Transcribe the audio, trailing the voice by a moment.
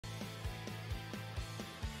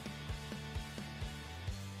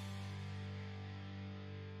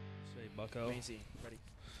bucko. Amazing. Ready.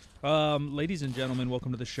 Ladies and gentlemen,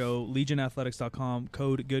 welcome to the show. LegionAthletics.com,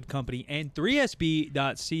 code Good Company, and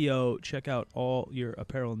 3sb.co. Check out all your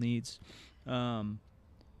apparel needs.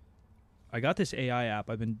 I got this AI app.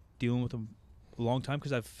 I've been dealing with them a long time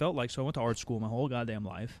because I've felt like, so I went to art school my whole goddamn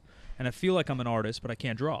life, and I feel like I'm an artist, but I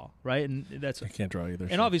can't draw, right? And that's I can't draw either.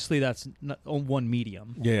 And obviously that's not on one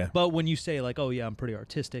medium. Yeah. But when you say like, oh yeah, I'm pretty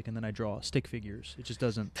artistic, and then I draw stick figures, it just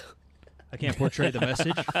doesn't. I can't portray the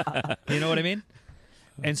message. You know what I mean?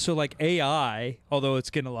 And so like AI, although it's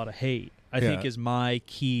getting a lot of hate, I think is my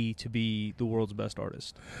key to be the world's best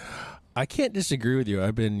artist. I can't disagree with you.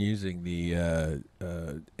 I've been using the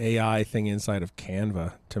AI thing inside of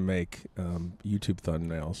Canva to make YouTube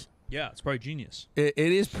thumbnails. Yeah, it's probably genius. It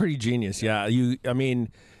is pretty genius. Yeah. I mean,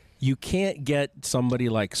 you can't get somebody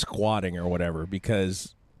like squatting or whatever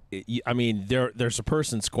because there's a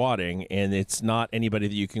person squatting and it's not anybody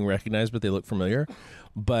that you can recognize, but they look familiar.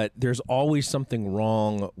 But there's always something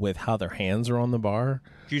wrong with how their hands are on the bar.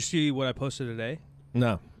 Did you see what I posted today?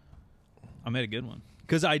 No. I made a good one.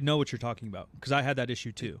 Because I know what you're talking about. Because I had that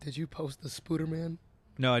issue too. Did you post the Spooter Man?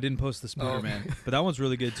 No, I didn't post the Spooter Man. But that one's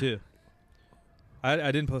really good too. I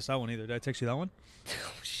didn't post that one either. Did I text you that one?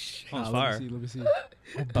 Oh, shit. Oh, it's fire. Let me see.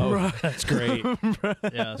 Oh, that's great. Yeah,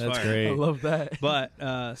 that's fire. great. I love that. But,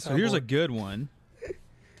 so here's a good one.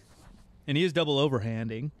 And he is double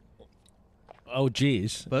overhanding. Oh,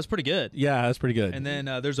 geez. But that's pretty good. Yeah, that's pretty good. And then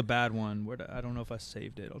there's a bad one. I don't know if I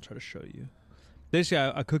saved it. I'll try to show you. Basically,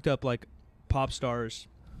 I cooked up like pop stars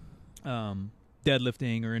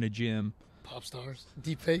deadlifting or in a gym. Pop stars?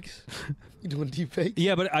 Deep fakes? You doing deep fakes?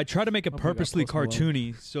 Yeah, but I try to make it Oh my God, purposely Post Malone.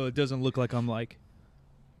 cartoony so it doesn't look like I'm like,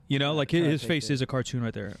 you know, like his face is a cartoon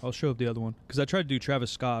right there. I'll show up the other one. Because I tried to do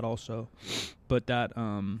Travis Scott also. But that,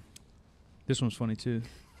 this one's funny too.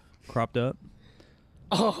 Cropped up.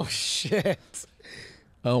 Oh, shit.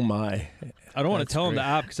 Oh, my. I don't want to That's tell him the great.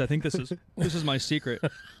 app because I think this is my secret.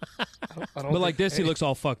 I don't But like think- this, he looks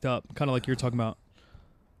all fucked up, kind of like you're talking about.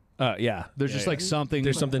 Yeah. There's Yeah, just yeah. like something.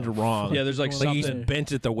 There's something wrong. Yeah, there's like Like he's something.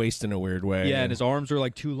 bent at the waist in a weird way. Yeah, and his arms are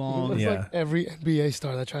like too He long. looks Yeah. like every NBA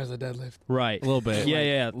star that tries to deadlift. Right. A little bit. Yeah,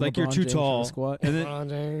 yeah. Like you're LeBron too James trying to tall. squat. And then LeBron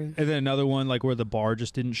James. and then another one like where the bar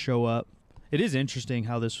just didn't show up. It is interesting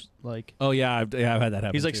how this like Oh, yeah. I've had that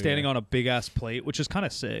happen. he's like too, standing yeah. on a big ass plate, which is kind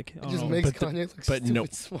of sick. I It don't just know. makes But the- Kanye look but stupid no-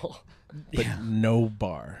 small. But no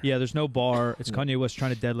bar. Yeah, there's no bar. It's Kanye West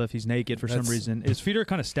trying to deadlift. He's naked for some That's- reason. His feet are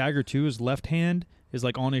kind of staggered too. His left hand is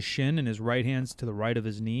like on his shin and his right hand's to the right of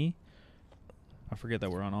his knee. I forget that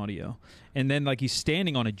we're on audio. And then like he's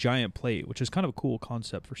standing on a giant plate, which is kind of a cool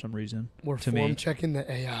concept for some reason. We're to form me. checking the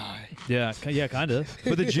AI. Yeah, kind of.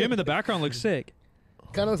 But the gym in the background looks sick.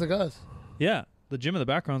 Kind of looks like us. Yeah, the gym in the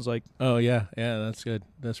background's like Oh, yeah. Yeah, that's good.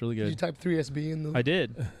 That's really Did you good. type 3SB in the... I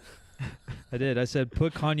did. I did. I said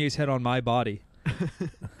put Kanye's head on my body.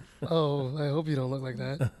 Oh, I hope you don't look like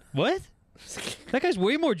that. What? That guy's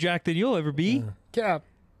way more jacked than you'll ever be. Cap.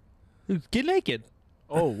 Get naked.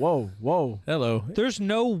 Oh, whoa. Hello. There's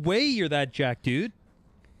no way you're that jacked, dude.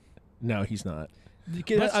 No, he's not.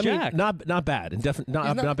 That's I mean, jacked. not bad. And definitely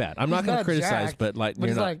He's not bad. I'm he's not going to not criticize, jacked, but like But you're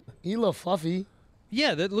he's not. like, he a little fluffy.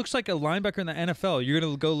 Yeah, that looks like a linebacker in the NFL. You're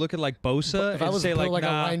gonna go look at like Bosa If I and was say built like, like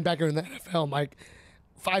nah. a linebacker in the NFL, Mike,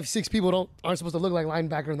 5'6" people aren't supposed to look like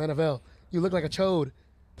linebacker in the NFL. You look like a chode.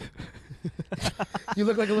 You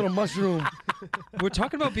look like a little mushroom. We're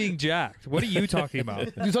talking about being jacked. What are you talking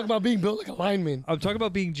about? You talk about being built like a lineman, I'm talking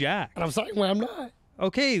about being jacked. and I'm sorry when I'm not.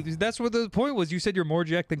 Okay, that's what the point was. You said you're more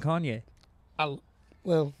jacked than Kanye.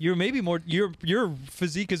 Well, You're maybe more. Your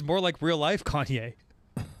physique is more like real life Kanye.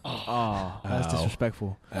 Oh, that's Ow.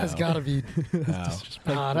 disrespectful. that's gotta be.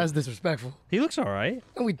 Ow. That's disrespectful. He looks all right.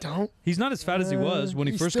 No, we don't. He's not as fat as he was when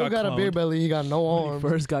he first still got got cloned. a beer belly. He got no When he arms.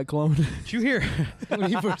 first got cloned. Did you hear? When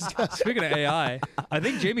he first got. Speaking of AI, I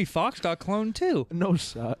think Jamie Foxx got cloned too. No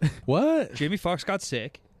shot. What? Jamie Foxx got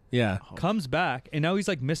sick, Yeah. comes back, and now he's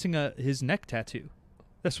like missing his neck tattoo.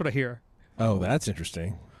 That's what I hear. Oh, that's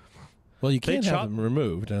interesting. Well, you They can't chop- have him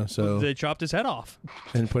removed, so They chopped his head off.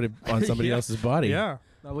 and put it on somebody Yeah. else's body. Yeah.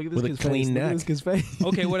 Now look at this With a kid's clean face. Look at neck. this kid's face.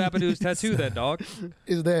 Okay, what happened to his tattoo then, dog?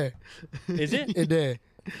 Is there? Is it? It there.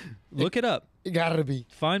 Look it up. It gotta be.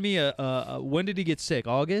 Find me when did he get sick?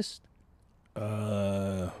 August?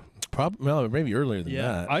 Probably no, maybe earlier than Yeah.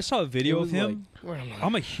 that. I saw a video It of was him. Where am I?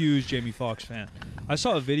 I'm a huge Jamie Foxx fan. I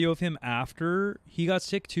saw a video of him after he got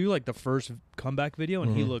sick too, like the first comeback video,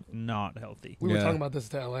 and he Mhm. looked not healthy. We were Yeah. talking about this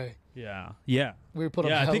to LA. Yeah. Yeah. We put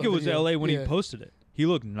up. Yeah, I think it hella was video. LA when he Yeah. posted it. He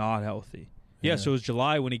looked not healthy. Yeah, Yeah. so it was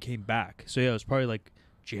July when he came back. So yeah, it was probably like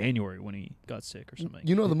January when he got sick or something.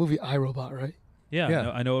 You know the movie iRobot, right? Yeah,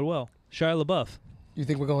 Yeah. I know it well. Shia LaBeouf. You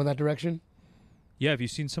think we're going that direction? Yeah, have you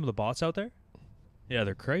seen some of the bots out there? Yeah,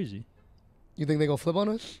 they're crazy. You think they gonna flip on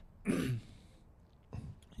us?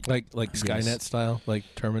 Like Skynet style, like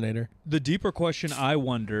Terminator. The deeper question I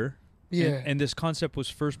wonder, Yeah. and this concept was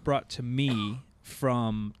first brought to me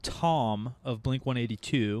from Tom of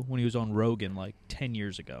Blink-182 when he was on Rogan like 10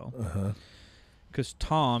 years ago. Because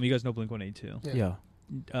Tom, you guys know Blink-182. Yeah.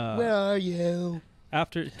 Where are you?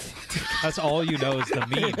 After, that's all you know is the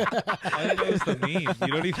meme. All you know is the meme.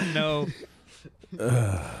 You don't even know.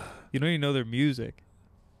 You don't even know their music.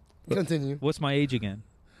 Continue. What's my age again?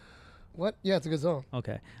 What? Yeah, it's a good song.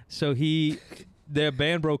 Okay. So their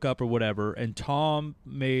band broke up or whatever, and Tom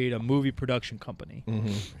made a movie production company.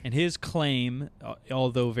 And his claim,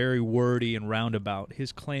 although very wordy and roundabout,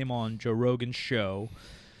 his claim on Joe Rogan's show,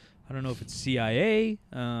 I don't know if it's CIA,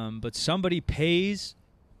 but somebody pays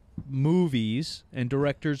movies and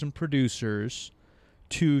directors and producers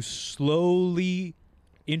to slowly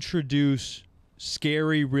introduce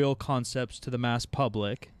scary real concepts to the mass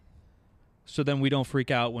public, so then we don't freak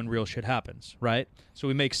out when real shit happens, right? So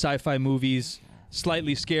we make sci-fi movies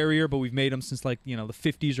slightly scarier, but we've made them since like, the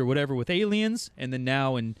 50s or whatever with aliens, and then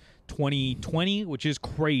now in 2020, which is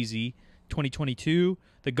crazy, 2022,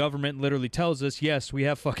 the government literally tells us, yes, we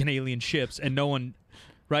have fucking alien ships, and no one,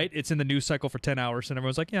 right? It's in the news cycle for 10 hours, and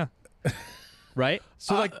everyone's like, yeah. Right?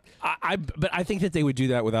 So but I think that they would do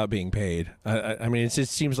that without being paid. I mean, it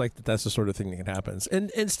just seems like that's the sort of thing that can happen.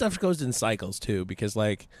 And stuff goes in cycles too, because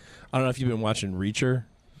like, I don't know if you've been watching Reacher,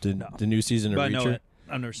 the new season of but Reacher. I know it.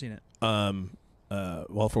 I've never seen it.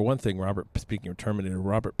 Well, for one thing, speaking of Terminator,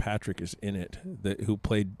 Robert Patrick is in it, who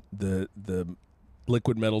played the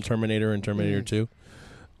liquid metal Terminator in Terminator 2.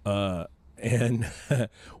 And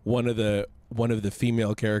one of the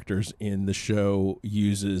female characters in the show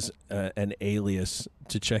uses an alias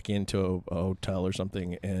to check into a hotel or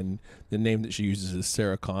something, and the name that she uses is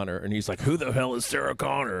Sarah Connor, and he's like, who the hell is Sarah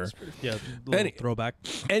Connor? Yeah, little throwback.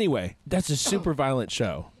 Anyway, that's a super violent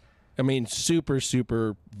show. I mean,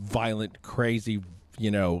 super violent, crazy,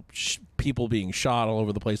 people being shot all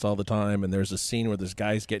over the place all the time, and there's a scene where this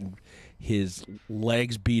guy's getting his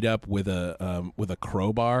legs beat up with a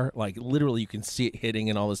crowbar, like literally you can see it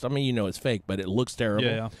hitting and all this. I mean, it's fake, but it looks terrible.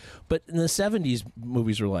 Yeah. But in the 70s,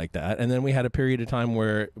 movies were like that, and then we had a period of time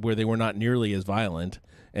where they were not nearly as violent,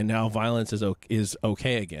 and now violence is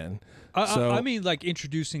okay again. I mean, like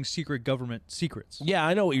introducing secret government secrets. Yeah,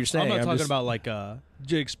 I know what you're saying. I'm not talking about like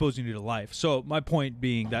exposing you to life. So my point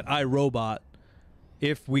being that iRobot,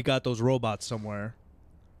 if we got those robots somewhere,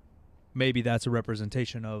 maybe that's a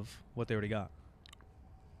representation of what they already got.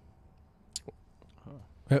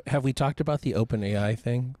 Have we talked about the OpenAI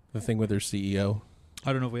thing? The thing with their CEO?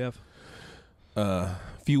 I don't know if we have. A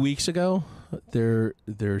few weeks ago, their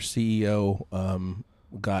CEO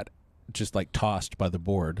got just like tossed by the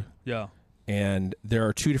board. Yeah. And there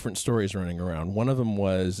are two different stories running around. One of them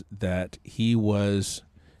was that he was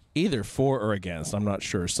either for or against, I'm not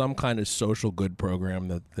sure, some kind of social good program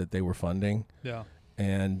that they were funding. Yeah.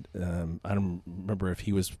 And I don't remember if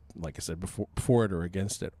he was, like I said, for it or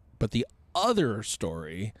against it. But the other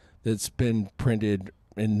story that's been printed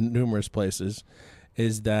in numerous places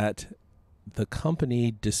is that the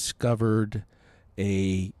company discovered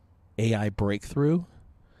a AI breakthrough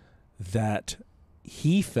that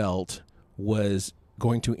he felt was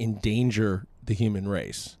going to endanger the human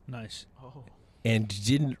race. Nice. Oh. And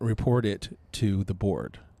didn't report it to the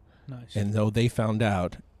board. Nice. And though they found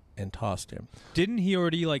out and tossed him. Didn't he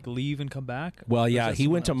already like leave and come back? Well, Or is yeah, that he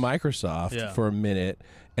went to someone else? Microsoft for a minute,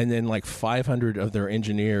 and then like 500 of their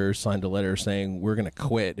engineers signed a letter saying, we're going to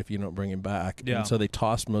quit if you don't bring him back. Yeah. And so they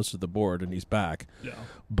tossed most of the board, and he's back. Yeah.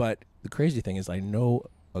 But the crazy thing is I know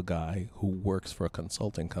a guy who works for a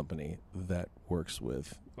consulting company that works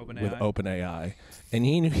with OpenAI, and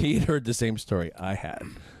he'd heard the same story I had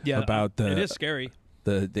about it is scary.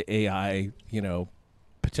 the AI,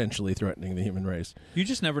 potentially threatening the human race. You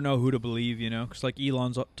just never know who to believe, because like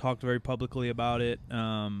Elon's talked very publicly about it,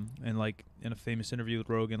 and like in a famous interview with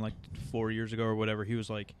Rogan like 4 years ago or whatever, he was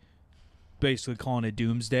like basically calling it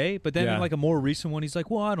doomsday. But then in like a more recent one, he's like,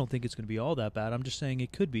 well, I don't think it's going to be all that bad. I'm just saying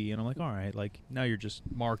it could be. And I'm like, all right, like now you're just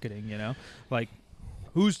marketing, like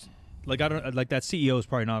who's like, I don't like that CEO is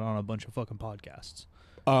probably not on a bunch of fucking podcasts.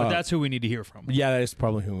 But that's who we need to hear from. Yeah, that is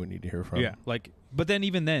probably who we need to hear from. Yeah, like, but then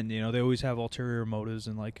even then, they always have ulterior motives,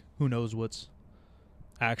 and like, who knows what's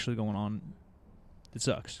actually going on? It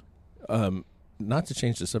sucks. Not to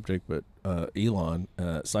change the subject, but Elon,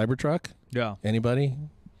 Cybertruck. Yeah. Anybody?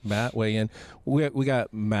 Matt, weigh in. We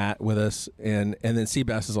got Matt with us, and then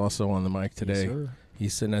Seabass is also on the mic today. Yes, sir.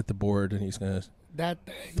 He's sitting at the board, and he's gonna That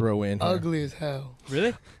thing throw in here. ugly as hell.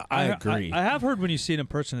 Really? I agree. I have heard when you see it in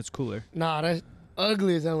person, it's cooler. Nah,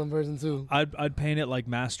 ugly as hell in person too. I'd paint it like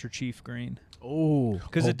Master Chief green Oh.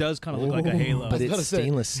 because it does kind of look like a Halo. But was it's gonna say.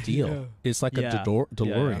 stainless steel. Yeah. It's like Yeah. a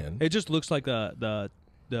DeLorean. Yeah. It just looks like the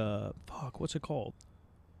fuck. What's it called?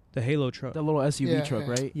 The Halo truck. That little SUV Yeah, truck, yeah.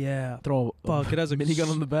 right? Yeah. Throw a Fuck, it has a minigun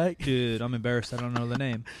on the back. Dude, I'm embarrassed. I don't know the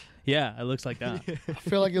name. Yeah, it looks like that. I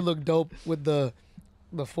feel like it looked dope with the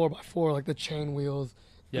 4x4, like the chain wheels.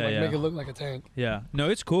 Yeah, like yeah. make it look like a tank. Yeah. No,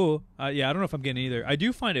 it's cool. Yeah, I don't know if I'm getting either. I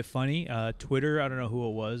do find it funny. Twitter, I don't know who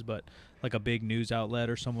it was, but like a big news outlet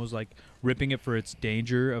or someone was like ripping it for its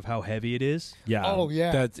danger of how heavy it is. Yeah. Oh,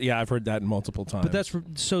 yeah. That's I've heard that multiple times. But that's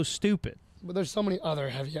so stupid. But there's so many other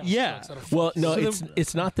heavy ass Yeah. trucks that are well, no, So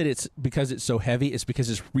it's not that it's because it's so heavy. It's because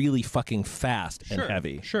it's really fucking fast and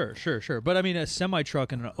heavy. Sure. But I mean, a semi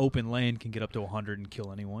truck in an open lane can get up to 100 and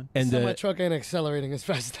kill anyone. And semi the, truck ain't accelerating as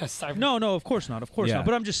fast as Cybertruck. No, of course not. Of course Yeah. not.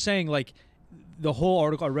 But I'm just saying, like, the whole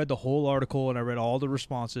article, I read the whole article and I read all the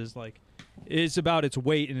responses. Like, it's about its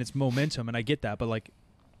weight and its momentum, and I get that. But, like,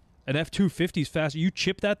 an F-250 is fast. You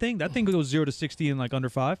chip that thing goes 0 to 60 in, like, under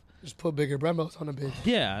 5. Just put bigger Brembos on the bitch.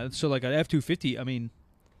 Yeah. So, like, an F-250, I mean,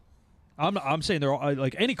 I'm saying they're all,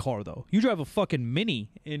 like, any car, though. You drive a fucking Mini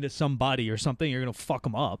into somebody or something, you're going to fuck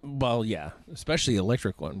them up. well, yeah, especially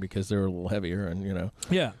electric one because they're a little heavier and Yeah.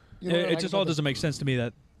 You know what I It like just about all the- doesn't make sense to me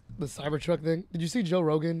that. The Cybertruck thing. Did you see Joe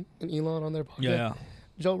Rogan and Elon on their podcast? Yeah.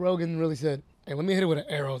 Joe Rogan really said, "Hey, let me hit it with an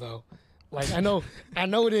arrow, though." Like I know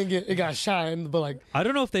it got shot, but like I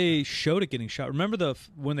don't know if they showed it getting shot. Remember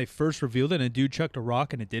when they first revealed it and a dude chucked a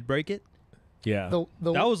rock and it did break it? yeah. the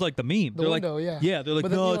That was like the meme. the They're window, like, yeah. they're like,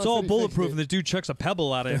 But then no, Elon it's said all he bulletproof, fixed and the dude chucks a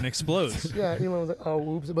pebble at it and explodes. yeah. Elon was like, "Oh,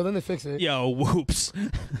 whoops," but then they fix it. Yo, whoops.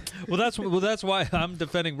 well, that's why I'm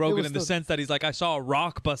defending Rogan was in the still- sense that he's like, I saw a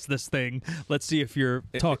rock bust this thing. Let's see if you're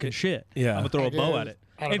talking shit. yeah. I'm gonna throw I a bow at guess. it.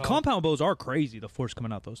 I don't And know. compound bows are crazy. The force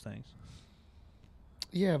coming out those things.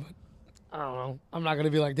 Yeah, but I don't know. I'm not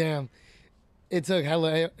gonna be like, "Damn, it took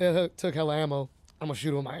hella ammo. I'm gonna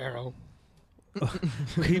shoot it with my arrow."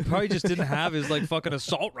 He probably just didn't have his like fucking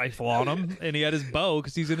assault rifle on him, and he had his bow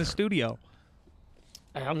because he's in a studio.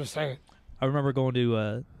 Hey, I'm just saying. I remember going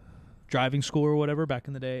to driving school or whatever back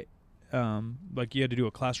in the day. Like you had to do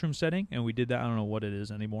a classroom setting, and we did that. I don't know what it is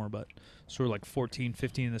anymore, but sort of like 14,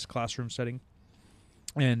 15 in this classroom setting.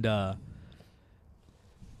 And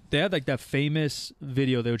they had like that famous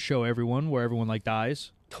video they would show everyone where everyone like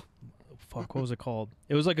dies. Fuck, what was it called?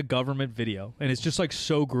 It was like a government video, and it's just like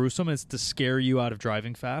so gruesome. It's to scare you out of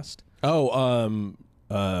driving fast. Oh,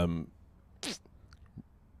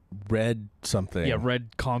 red something. Yeah,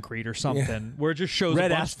 red concrete or something, where it just shows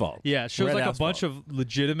Red a bunch, asphalt. Yeah, it shows Red like a asphalt. bunch of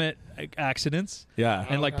legitimate accidents. Yeah.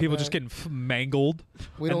 And like got people that. just getting mangled.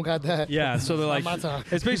 We don't got that. Yeah, so they're like, my time.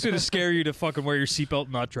 it's basically to scare you to fucking wear your seatbelt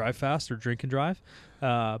and not drive fast or drink and drive.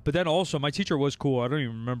 But then also, my teacher was cool. I don't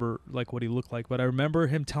even remember like what he looked like, but I remember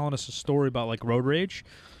him telling us a story about like road rage.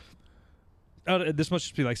 This must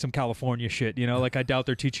just be like some California shit, you know? Like I doubt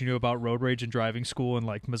they're teaching you about road rage in driving school in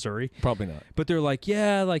like Missouri. Probably not. But they're like,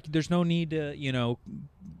 yeah, like there's no need to,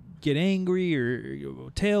 get angry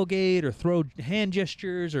or tailgate or throw hand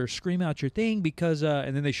gestures or scream out your thing because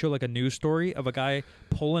and then they show like a news story of a guy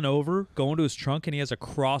pulling over, going to his trunk, and he has a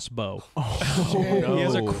crossbow. no. He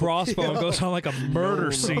has a crossbow and goes on like a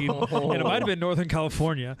murder scene. And it might have been Northern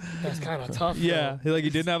California. That's kind of tough. Yeah. Like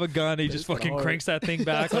he didn't have a gun. He just fucking cranks that thing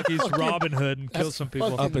back like he's Robin Hood and kills some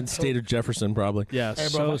people. fucking- Up in state of Jefferson, probably. Yeah, Hey,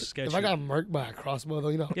 so bro, sketchy. if I got murked by a crossbow, though,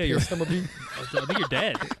 you know how Yeah, you're- pissed I'm gonna be. I think you're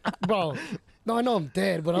dead. Bro, no, I know I'm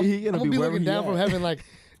dead, but I'm He gonna gonna be be wherever looking he down at. from heaven like,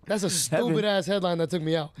 that's a stupid ass headline that took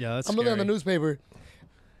me out. Yeah, that's I'm looking at the scary. newspaper.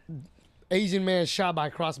 Asian man shot by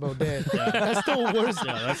crossbow dead. That's the worst.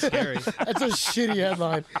 Yeah, that's scary. That's a shitty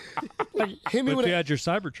headline. Like, hit me But with if you a. had your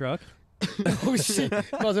Cybertruck, Oh, shit.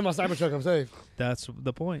 If I was in my Cybertruck, I'm safe. that's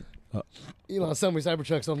the point. Elon sell me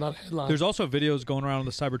Cybertruck, so I'm not a headline. There's also videos going around on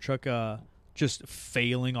the Cybertruck just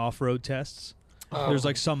failing off-road tests. There's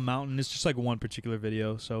like some mountain. It's just like one particular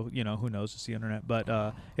video, so who knows? It's the internet,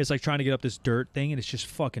 but it's like trying to get up this dirt thing, and it's just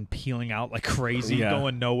fucking peeling out like crazy, Yeah.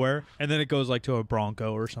 going nowhere. And then it goes like to a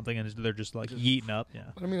Bronco or something, and they're just like yeeting up. Yeah,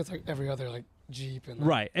 But I mean, it's like every other like Jeep and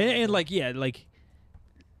right. And like like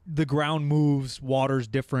the ground moves, water's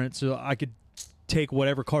different, so I could take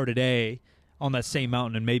whatever car today on that same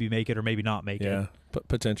mountain and maybe make it or maybe not make Yeah, it. but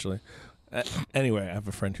potentially. Anyway, I have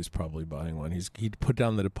a friend who's probably buying one. He put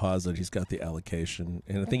down the deposit. He's got the allocation,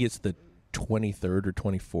 and I think it's the 23rd or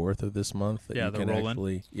 24th of this month. That Yeah, you they're can rolling.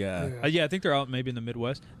 actually. Yeah. Yeah, I think they're out maybe in the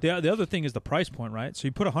Midwest. The other thing is the price point, right? So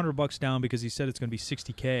you put $100 down because he said it's going to be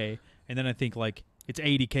 $60K, and then I think like it's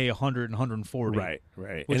 $80K, $100, and $140. Right.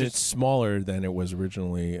 Which And is- it's smaller than it was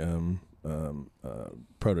originally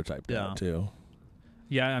prototyped Yeah. out too.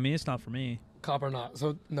 Yeah, I mean, it's not for me. Cop or not?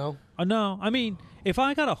 So no. No, I mean, if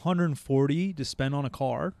I got 140 to spend on a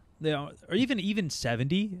car, or even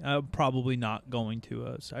 70, I'm probably not going to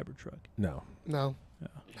a Cybertruck. No. No.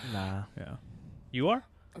 Nah. Yeah, you are.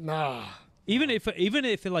 Nah. Even if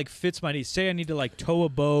it like fits my needs, say I need to like tow a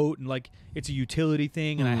boat and like it's a utility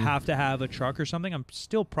thing and I have to have a truck or something, I'm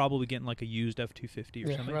still probably getting like a used F-250 or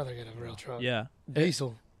Yeah, I'd something. rather get a real truck. Yeah,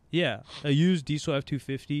 Diesel. yeah, a used diesel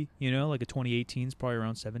F-250. You know, like a 2018 is probably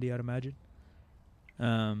around 70, I'd imagine.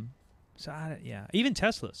 So yeah, even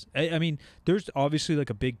Teslas. I mean, there's obviously like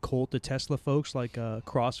a big cult of Tesla folks, like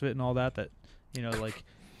CrossFit and all that. That you know, like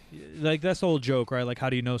that's the old joke, right? Like, how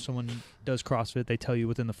do you know someone does CrossFit? They tell you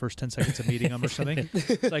within the first 10 seconds of meeting them or something.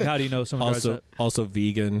 Like, how do you know someone does that? Also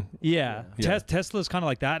vegan. Yeah, Yeah. Tesla's kind of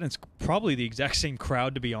like that, and it's probably the exact same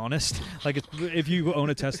crowd, to be honest. Like, if you own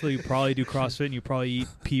a Tesla, you probably do CrossFit and you probably eat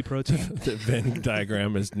pea protein. The Venn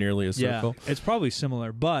diagram is nearly a circle. Yeah, it's probably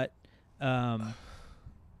similar, but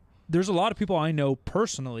there's a lot of people I know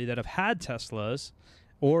personally that have had Teslas,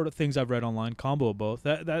 or the things I've read online, combo of both,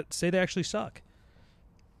 that say they actually suck.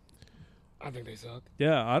 I think they suck.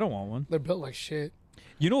 Yeah, I don't want one. They're built like shit.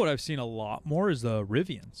 You know what I've seen a lot more is the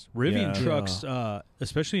Rivians. Rivian Yeah. trucks,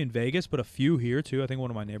 especially in Vegas, but a few here too. I think one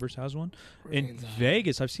of my neighbors has one. In Rivians,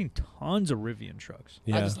 Vegas, I've seen tons of Rivian trucks.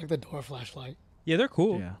 Yeah. I just like the door flashlight. Yeah, they're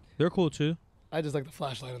cool. Yeah. They're cool too. I just like the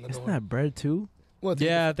flashlight on the Isn't door. that bread too? What,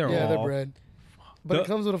 Yeah, they're they're all- bread. But it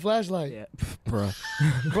comes with a flashlight. Yeah. Bro.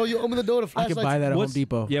 Bro, you open the door, the I flashlight. could buy that at Home What's-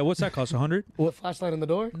 Depot. Yeah, what's that cost? 100? The flashlight on the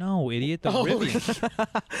door? No, idiot. The Oh. Rivian.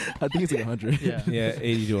 I think it's like 100. Yeah. Yeah,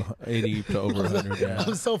 80 to over 100. Yeah.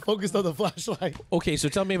 I'm so focused on the flashlight. Okay, so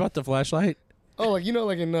tell me about the flashlight. Oh, like, you know,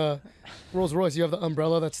 like in Rolls Royce, you have the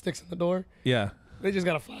umbrella that sticks in the door. Yeah. They just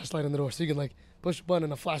got a flashlight in the door, so you can like push a button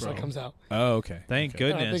and the flashlight Bro. comes out. Oh, okay. Thank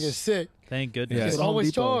Okay. And I think it's goodness. sick. Thank goodness. Yeah. It's Home always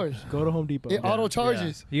Depot. charged. Go to Home Depot. It auto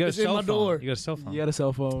charges. You got a It's in cell my phone. door. You got a cell phone. You got a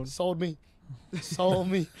cell phone. Sold me. Sold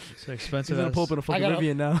me. It's He's expensive. gonna As, pull up in a I fucking got a-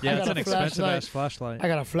 Rivian now. yeah, I it's got an a expensive flashlight. ass flashlight. I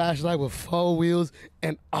got a flashlight with 4 wheels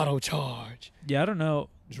and auto charge. Yeah, I don't know.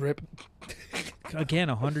 Drip. Again,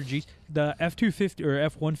 100 G's. The F-250 or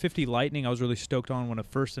F-150 Lightning, I was really stoked on when it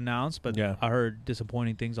first announced, but Yeah. I heard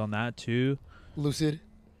disappointing things on that too. Lucid.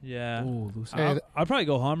 Yeah. Ooh, Lucy. Hey, I'd probably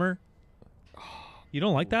go Hummer. You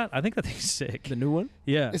don't like that? I think that thing's sick. The new one?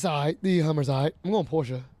 Yeah. It's alright. The Hummer's alright. I'm going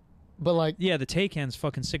Porsche. But like, Yeah, the Taycan's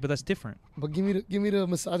fucking sick, but that's different. but give me the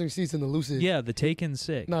massaging seats in the Lucid. Yeah, the Taycan's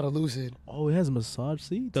sick. Not a Lucid. Oh, it has massage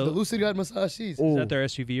seats. The- The Lucid got massage seats. Oh. Is that their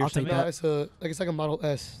SUV or I'll take something? No, it's like a Model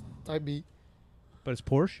S type beat. But it's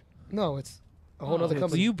Porsche? No, it's a whole other Well,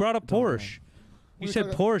 company. you brought up Don't know. Porsche. What You are said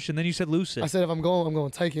you talking- Porsche, and then you said Lucid. I said if I'm going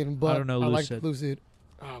Taycan, but I don't know like Lucid. Lucid.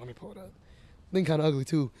 Ah, let me pull it up. Thing kind of ugly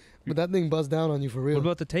too, but that thing buzzed down on you for real. What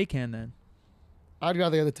about the Taycan then? I'd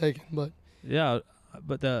rather get the Taycan, but Yeah,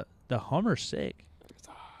 but the Hummer's sick.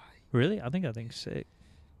 Really? I think that thing's sick.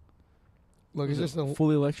 look, it's Is just it a.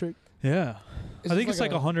 fully electric? Yeah. I think just it's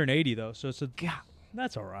like 180 though, so it's a. Yeah.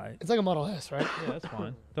 That's all right. It's like a Model S, right? Yeah, that's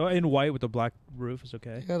fine. Though in white with the black roof is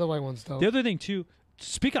okay. Yeah, the white one's dope. The other thing too,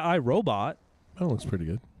 speak of iRobot, That looks pretty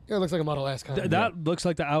good. Yeah, it looks like a Model S kind of. that looks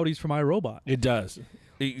like the Audis from iRobot. It does.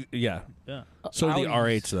 Yeah. Yeah. So do the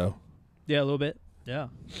Audis. R8s, though. Yeah, a little bit. Yeah.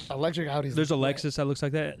 Electric Audis. There's a look Lexus that looks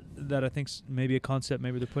like that I think's maybe a concept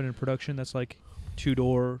maybe they're putting in production that's like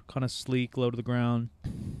 2-door, kind of sleek, low to the ground,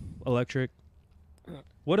 electric.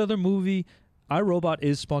 What other movie? iRobot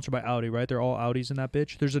is sponsored by Audi, right? They're all Audis in that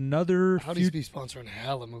bitch. There's another bad. Audis be sponsoring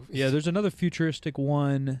hella movies. yeah, there's another futuristic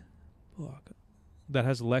one that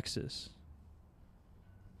has Lexus.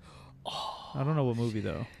 I don't know what movie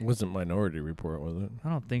though. It wasn't Minority Report, was it? I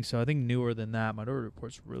don't think so. I think newer than that. Minority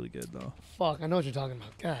Report's really good though. Fuck, I know what you're talking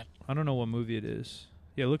about. God. I don't know what movie it is.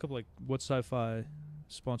 Yeah, look up like what sci-fi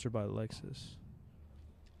sponsored by Lexus.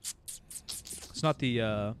 It's not the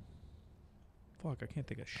fuck, I can't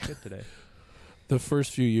think of shit today. The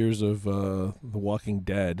first few years of The Walking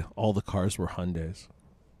Dead, all the cars were Hyundais.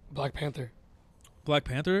 Black Panther. Black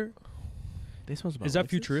Panther? They supposed to Is that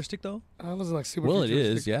futuristic though? I wasn't like super. Well, it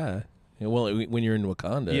futuristic. is, yeah. Yeah, well, when you're in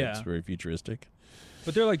Wakanda, Yeah. it's very futuristic.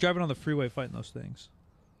 But they're like driving on the freeway fighting those things.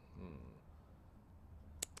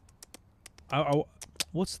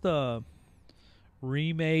 What's the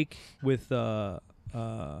remake with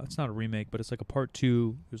it's not a remake, but it's like a part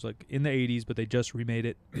 2. It was like in the 80s, but they just remade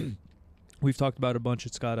it. We've talked about it a bunch.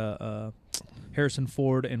 It's got Harrison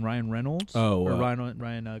Ford and Ryan Reynolds. Oh, or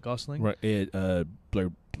Ryan Gosling. Right,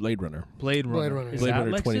 Blade Runner. Blade Runner. Blade Runner. Is Blade that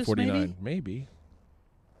Runner Lexus, 2049. maybe? Maybe.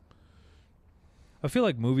 I feel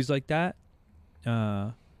like movies like that.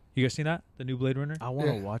 You guys seen that? The new Blade Runner? I want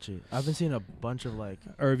to Yeah. watch it. I've been seeing a bunch of like.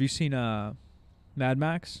 Or have you seen Mad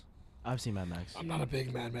Max? I've seen Mad Max. I'm not a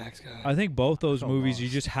big Mad Max guy. I think both those So movies you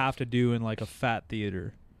lost. just have to do in like a fat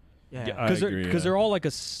theater. Yeah. I agree, Because yeah. they're all like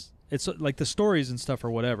it's like the stories and stuff or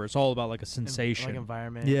whatever. It's all about like a sensation. Like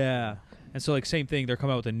environment. Yeah. And so like same thing. They're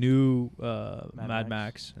coming out with a new Mad Max.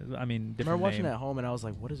 Max. I mean, I remember different watching name. it at home and I was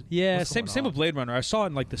like, what is? Yeah, what's same going with on? Blade Runner. I saw it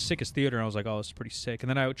in like the sickest theater, and I was like, "Oh, this is pretty sick." And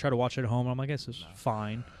then I would try to watch it at home, and I'm like, "This is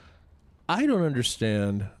fine." I don't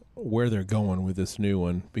understand where they're going with this new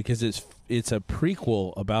one because it's a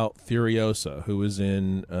prequel about Furiosa, who was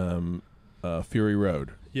in Fury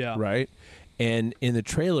Road, Yeah, right? And in the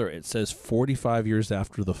trailer, it says 45 years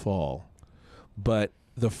after the fall, but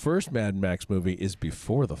the first Mad Max movie is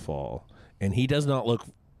before the fall, and he does not look,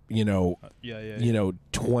 yeah.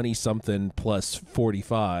 20 something plus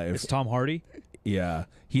 45. It's Tom Hardy. Yeah,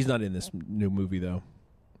 he's not in this new movie though.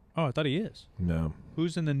 Oh, I thought he is. No,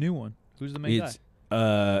 Who's in the new one? Who's the main guy?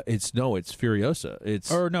 it's Furiosa.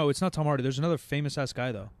 It's Or no, it's not Tom Hardy. There's another famous ass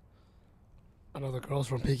guy though. I know the girls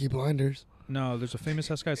from Peaky Blinders. No, there's a famous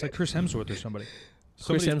ass guy. It's like Chris Hemsworth or somebody.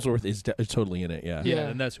 Chris Somebody- Hemsworth is totally in it. Yeah. Yeah, Yeah.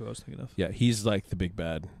 and that's who I was thinking of. Yeah, he's like the big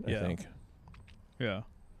bad, I Yeah. think. Yeah.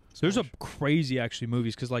 So there's a crazy actually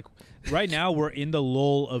movies because like right now we're in the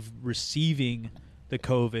lull of receiving the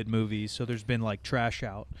COVID movies, so there's been like trash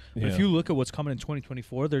out. But Yeah. if you look at what's coming in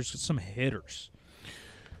 2024, there's some hitters.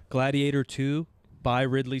 Gladiator 2 by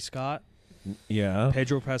Ridley Scott, Yeah.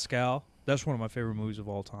 Pedro Pascal. That's one of my favorite movies of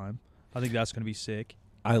all time. I think that's going to be sick.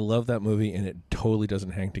 I love that movie, and it totally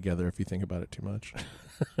doesn't hang together if you think about it too much.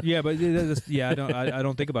 Yeah, but I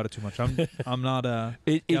don't think about it too much. I'm not I'm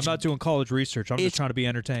not doing college research. I'm just it's- trying to be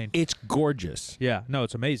entertained. It's gorgeous. Yeah, no,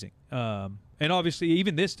 it's amazing. And obviously,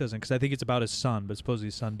 even this doesn't, because I think it's about his son, but supposedly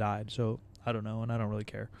his son died. So I don't know, and I don't really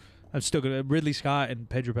care. I'm still gonna Ridley Scott and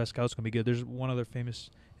Pedro Pascal's gonna be good. There's one other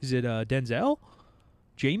famous. Is it Denzel?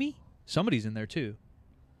 Jamie? Somebody's in there too.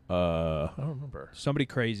 I don't remember. Somebody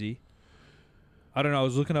crazy. I don't know. I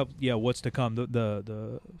was looking up. Yeah, what's to come?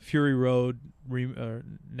 The Fury Road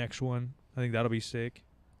next one. I think that'll be sick.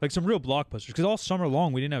 Like some real blockbusters. Because all summer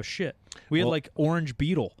long we didn't have shit. We had Well- like Orange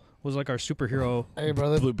Beetle was like our superhero. Hey,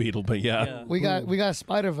 brother, Blue Beetle, but yeah. we got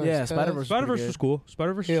Spider-Verse. Yeah, cuz. Spider-Verse. Spider-Verse was cool.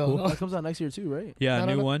 Spider-Verse was Yeah. cool. That comes out next year too, right? Yeah, No, a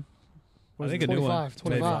no, new no. one. I think a new one.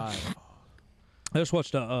 25. I just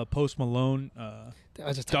watched a Post Malone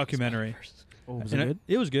I just documentary. Oh, was and it good?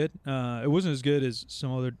 It was good. It wasn't as good as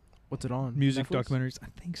some other What's it on? music Netflix? documentaries. I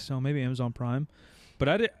think so. Maybe Amazon Prime.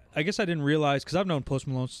 But I guess I didn't realize because I've known Post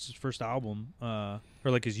Malone since his first album, or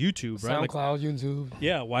like his YouTube, right? Like, SoundCloud, YouTube.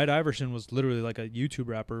 yeah, White Iverson was literally like a YouTube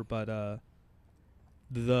rapper, but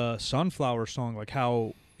the Sunflower song, like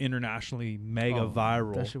how internationally mega Oh,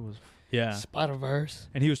 viral. That shit was. Yeah. Spider-Verse.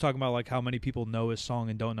 And he was talking about like how many people know his song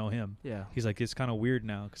and don't know him. Yeah. He's like, it's kind of weird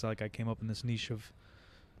now because like I came up in this niche of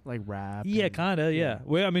Like rap. yeah, and- kind of yeah.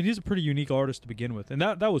 Well, I mean, he's a pretty unique artist to begin with, and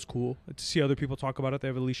that was cool to see other people talk about it. They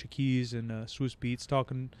have Alicia Keys and Swiss Beats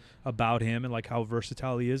talking about him and like how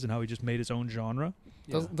versatile he is and how he just made his own genre.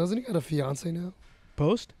 Yeah. Doesn't he got a fiance now?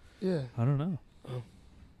 Post? Yeah. I don't know. Oh.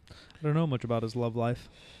 I don't know much about his love life.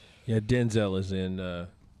 Yeah, Denzel is in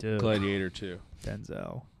Dude, Gladiator 2.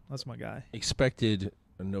 Denzel, that's my guy. Expected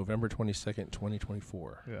November 22nd,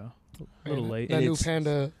 2024. Yeah, a little late. That And new it's-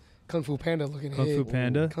 Panda, Kung Fu Panda looking Kung head. Fu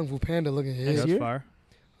Panda. Kung Fu Panda looking Yeah, head. that's year? fire.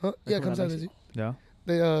 Huh? Yeah, it Coming comes out out next this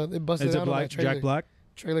Yeah. They busted Is it out on that Black? trailer. Jack Black?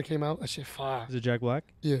 Trailer came out. That shit fire. Is it Jack Black?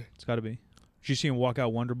 Yeah. It's got to be. Did you see him walk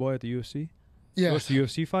out Wonder Boy at the UFC? Yeah. Most of the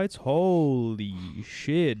UFC fights? Holy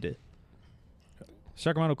shit.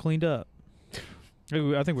 Sacramento cleaned up.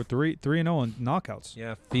 I think we're 3-0 on knockouts.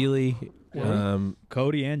 Yeah, Feely,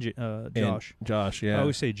 Cody and Josh. Josh, I yeah.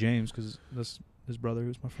 always say James because that's his brother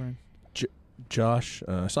who's my friend. Josh,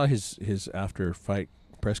 I saw his after fight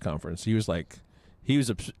press conference. He was like, he was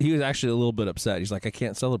actually a little bit upset. He's like, I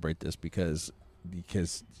can't celebrate this because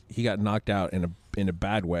he got knocked out in a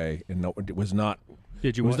bad way and it was not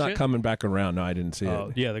Did you was watch not it? coming back around. No, I didn't see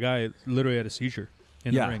it. Yeah, the guy literally had a seizure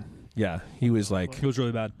in Yeah. the ring. Yeah, he was like, It was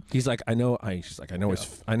really bad. he's like, I know I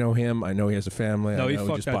know him. I know he has a family. No, I he know he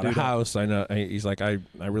fucked just that bought a dude up. house. I know. He's like, I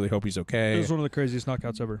really hope he's It okay. was one of the craziest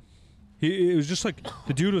knockouts ever. It was just like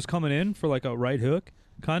the dude was coming in for like a right hook,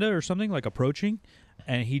 kind of, or something, like approaching,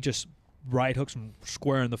 and he just right hooks him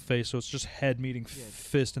square in the face. So it's just head meeting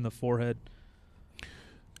fist in the forehead.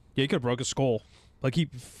 Yeah, he could have broke his skull. Like he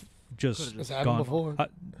just It's happened gone.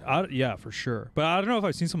 before. Yeah, for sure. But I don't know if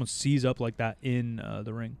I've seen someone seize up like that in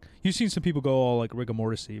the ring. You've seen some people go all like rigor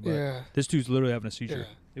mortis-y, but Yeah. this dude's literally having a seizure.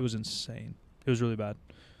 Yeah. It was insane. It was really bad.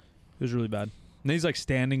 It was really bad. And then he's like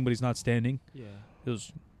standing, but he's not standing. Yeah. It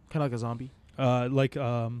was Kind of like a zombie.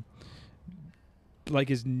 like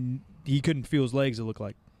he couldn't feel his legs. It looked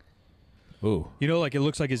like Ooh. You know, like it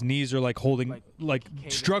looks like his knees are like holding, like caving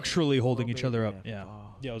structurally in a holding little each bit, other up. yeah. Yeah.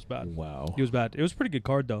 Oh. Yeah, it was bad. Wow. It was bad. It was a pretty good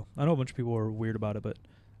card though. I know a bunch of people were weird about it, but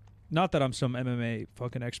not that I'm some MMA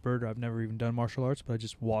fucking expert. Or I've never even done martial arts, but I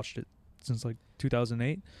just watched it since like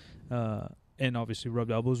 2008, and obviously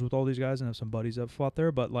rubbed elbows with all these guys and have some buddies that fought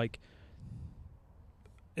there. But like,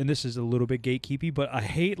 and this is a little bit gatekeepy, but I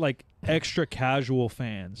hate like extra casual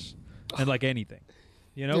fans and like anything,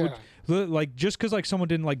 you know, like just because like someone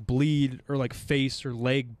didn't like bleed or like face or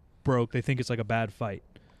leg broke, they think it's like a bad fight.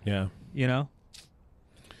 Yeah. You know,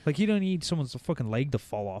 like you don't need someone's fucking leg to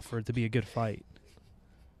fall off for it to be a good fight.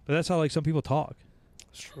 But that's how like some people talk.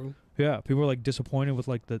 It's true. Yeah, people are like disappointed with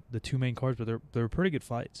like the two main cards, but they're pretty good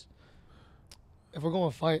fights. If we're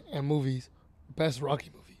going fight and movies, best Rocky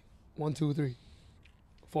movie. 1, 2, 3,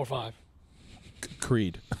 4, 5.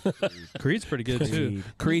 Creed. Creed's pretty good too.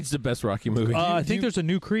 Creed's the best Rocky movie. I think there's a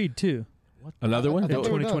new Creed too Another one? I in think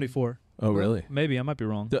they were done. 2024. Oh, really? Maybe I might be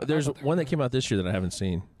wrong. There's one that came out this year that I haven't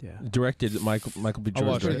seen. Yeah. Directed Michael B. I Jordan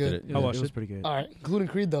watched it. directed it. Yeah, I watched it was it. pretty good. All right, including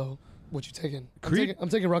Creed though. What you taking? Creed? I'm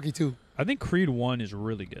taking Rocky 2. I think Creed 1 is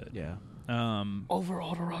really good. Yeah. Over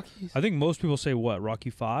all the Rockies. I think most people say what, Rocky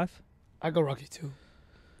 5? I go Rocky 2.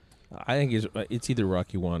 I think it's either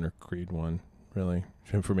Rocky 1 or Creed 1, really,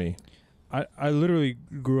 for me. I literally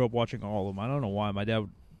grew up watching all of them. I don't know why.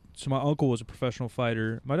 So my uncle was a professional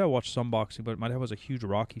fighter. My dad watched some boxing, but my dad was a huge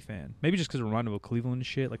Rocky fan. Maybe just because it reminded him of Cleveland and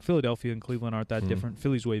shit. Like Philadelphia and Cleveland aren't that different.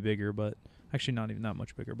 Philly's way bigger, but actually not even that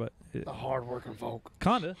much bigger. But The hard-working folk.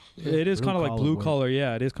 kinda, Yeah. it is kind of like blue Blue-collar collar.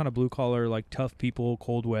 Yeah, it is kind of blue collar, like tough people,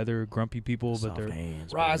 cold weather, grumpy people. Soft but they're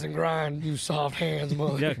hands, Rise bro. and grind, you soft hands,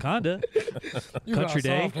 mother. yeah, kinda. You got Country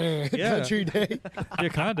Day. soft hands. Yeah. Country Day. Yeah,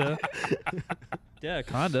 kinda. Yeah,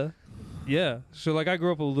 kinda. Yeah. So like I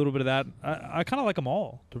grew up with a little bit of that. I kind of like them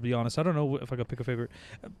all, to be honest. I don't know if I could pick a favorite.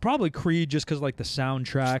 Probably Creed, just because like the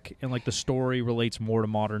soundtrack and like the story relates more to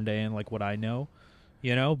modern day and like what I know,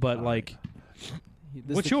 you know. But like,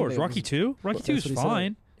 what's yours? Rocky 2? Rocky 2 is what he said.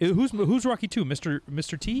 fine. Who's Rocky 2?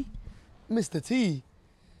 Mr. T? Mr. T.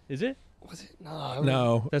 Is it? Was it? Nah. it was-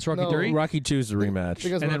 No. That's Rocky No. 3. Rocky 2 is the rematch.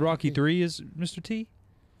 Because And then Rocky 3 is Mr. T.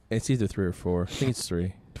 It's either 3 or 4. I think it's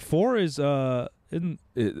 3. 4 is isn't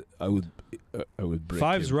I would break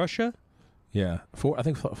 5's you. Russia. Yeah. 4. I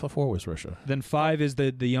think 4 was Russia. Then 5 is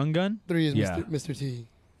the young gun. 3 is Yeah. Mr. T.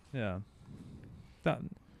 Yeah. That.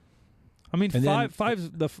 I mean, And then- five's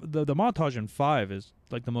the montage in 5 is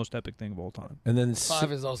like the most epic thing of all time. And then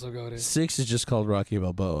 5 is also goated. 6 is just called Rocky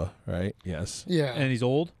Balboa, right? Yes. Yeah. And he's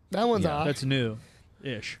old. that one's Yeah. odd. That's new,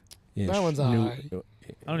 ish. That one's alright.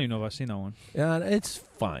 I don't even know if I've seen that one. Yeah, it's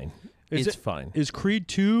fine. Is It's it- fine. Is Creed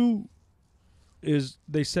 2?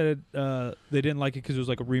 They said they didn't like it because it was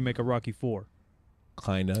like a remake of Rocky 4.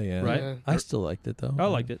 Kinda, yeah. Right? Yeah. I still liked it though. I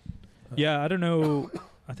liked it. Yeah, I don't know.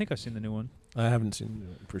 I think I've seen the new one, I haven't seen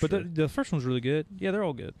it for but sure. the first one's really good. Yeah, they're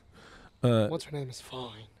all good. What's her name is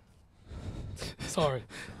fine. Sorry.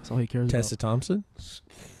 That's all he cares Tessa Thompson.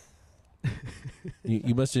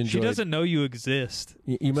 you must enjoy. She doesn't know you exist.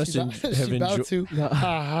 You must She's about- have she about enjoyed. to. about.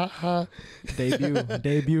 Ha ha ha. Debut. It's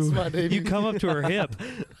Debut. my debut. You come up to her hip.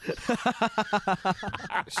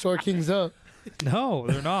 Short Kings up. No,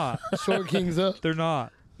 they're not. Short Kings up. They're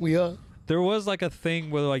not. We up. There was like a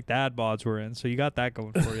thing where like dad bods were in, so you got that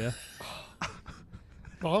going for you.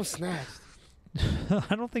 Bro, I'm snatched.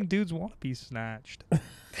 I don't think dudes want to be snatched.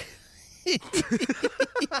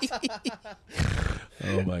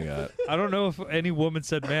 Oh my god. I don't know if any woman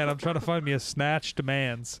said, "Man, I'm trying to find me a snatched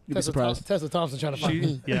man's." You'd be surprised. Tessa Thompson trying to find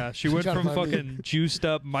me. Yeah, she She went trying to from find me. fucking juiced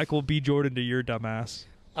up Michael B. Jordan to your dumbass.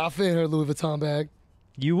 I'll fit in her Louis Vuitton bag.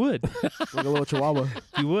 You would. Like a little chihuahua.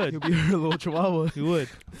 You would. He'll be a little chihuahua. You would.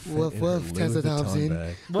 Woof woof, Tessa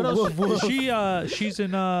Thompson. What Woof, else? woof. She's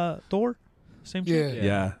in Thor. Same chick?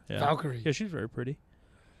 Yeah. Yeah. Valkyrie. Yeah, she's very pretty.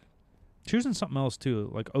 She was in something else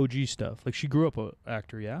too, like OG stuff. Like she grew up an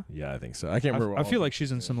actor, yeah. Yeah, I think so. I can't remember. I feel like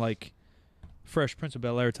she's in some like Fresh Prince of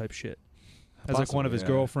Bel-Air type shit. As like one of his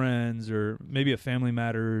Possibly, yeah. girlfriends, or maybe a Family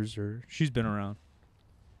Matters, or she's been around.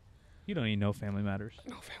 You don't even know Family Matters.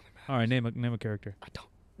 No family man. All right, name a character. I don't.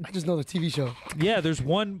 I just know the TV show. Yeah, there's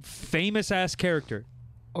one famous ass character.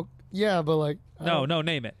 Oh, yeah, but like. No,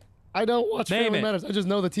 name it. I don't watch Name Family it. Matters. I just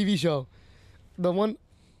know the TV show. The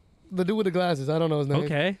dude with the glasses. I don't know his name.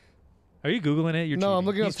 Okay. Are you googling it? You're No, cheating. I'm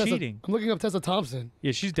looking He's up Tessa. cheating. I'm looking up Tessa Thompson.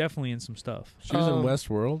 Yeah, she's definitely in some stuff. she was in Um,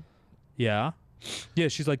 Westworld. Yeah. Yeah,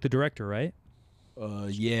 she's like the director, right?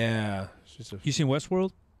 Yeah. She's a You seen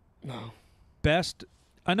Westworld? No. Best.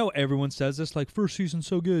 I know everyone says this, like first season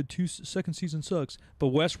so good, second season sucks, but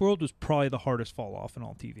Westworld was probably the hardest fall off in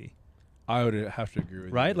all TV. I would have to agree with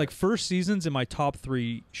you. Right? Like first season's in my top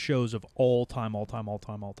 3 shows of all time.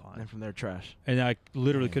 And from there, trash. And I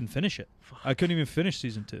literally couldn't finish it. I couldn't even finish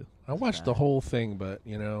season 2. I watched the whole thing, but I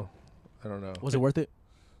don't know. Was it worth it?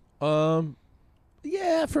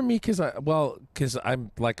 Yeah, for me, because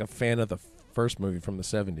I'm like a fan of the first movie from the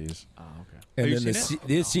 70s. Oh, okay. And Have you then seen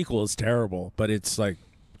the sequel is terrible, but it's like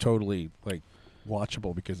totally like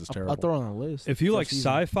watchable because it's terrible. I'll throw it on the list. If you First like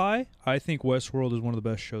season. sci-fi, I think Westworld is one of the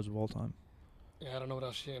best shows of all time. Yeah, I don't know what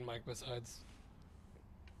else she and Mike besides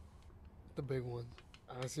the big one.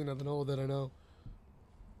 I don't see nothing old that I know.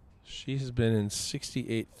 She has been in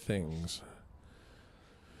 68 things.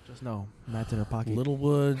 Just know, Matt's in her pocket. Little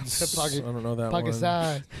Woods. Pocket- I don't know that Pocket one.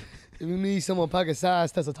 size. If you need someone pocket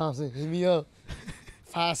size, Tessa Thompson, hit me up.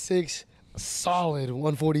 5'6", solid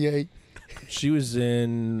 148. She was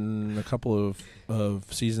in a couple of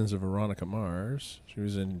seasons of Veronica Mars. She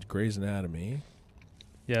was in Grey's Anatomy.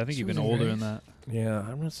 Yeah, I think She you've was been in older Grace. than that. Yeah,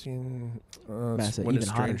 I'm not seeing. Matt said When even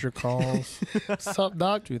a hotter. Stranger Calls, What's up,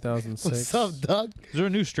 Doc? 2006. What's up, Doc? Is there a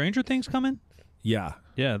new Stranger Things coming? Yeah.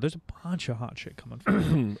 Yeah, there's a bunch of hot shit coming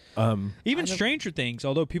from it. Even Stranger Things,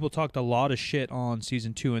 although people talked a lot of shit on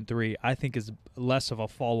season 2 and 3, I think is less of a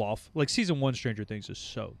fall off. Like season 1 Stranger Things is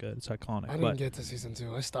so good. It's iconic. I didn't But get to season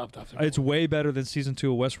 2. I stopped after. it's way better than season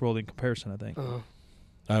 2 of Westworld in comparison, I think.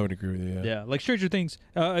 I would agree with you. Yeah, like Stranger Things,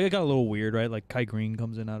 it got a little weird, right? Like Kai Green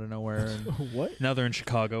comes in out of nowhere, and What? now they're in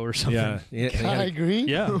Chicago or something. Yeah. He Kai had, Green?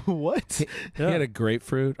 Yeah. What? he had a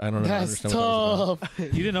grapefruit. I don't know. That's understand what that was tough.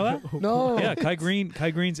 You didn't know that? No. Yeah, Kai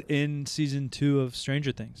Green's in season 2 of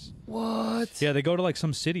Stranger Things. What? Yeah, they go to like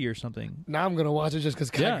some city or something. Now I'm gonna watch it just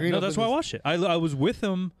because Kai Yeah, Green. no, up that's in why I this- watched it. I was with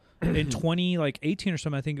him in 2018 or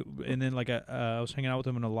something, I think, and then like I was hanging out with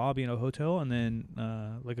him in a lobby in a hotel, and then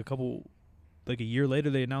like a year later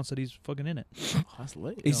they announced that he's fucking in it. Oh, that's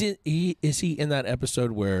late. Is he in that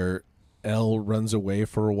episode where Elle runs away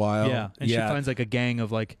for a while? Yeah, and she finds like a gang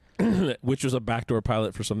of like which was a backdoor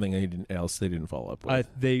pilot for something they didn't follow up with.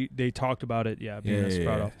 they talked about it. Yeah, being a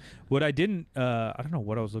sprout yeah. off. What I didn't, I don't know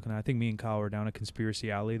what I was looking at. I think me and Kyle were down at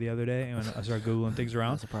Conspiracy Alley the other day, and I started googling things I'm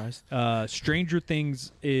around. surprised. Stranger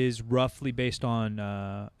Things is roughly based on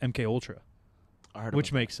MK Ultra, I heard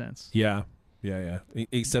which about makes sense. Yeah.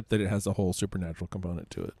 Except that it has a whole supernatural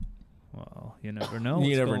component to it. Well, you never know. You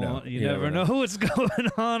what's never going know. on. You You never never know what's going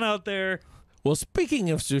on out there. Well,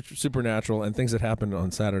 speaking of supernatural and things that happened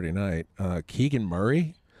on Saturday night, Keegan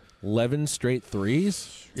Murray, 11 straight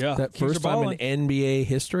threes. Yeah, That Kings first are time balling. in NBA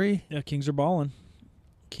history. Yeah, Kings are balling.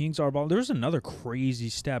 Kings are balling. There's another crazy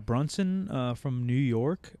stat. Brunson from New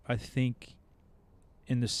York, I think,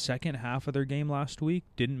 in the second half of their game last week,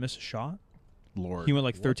 didn't miss a shot. Lord. He went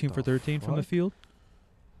like What 13 for the 13 from the fuck? field.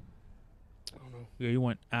 I don't know. Yeah, he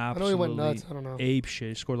went I know absolutely he went nuts. I don't know. ape shit.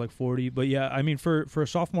 He scored like 40. But yeah, I mean, for a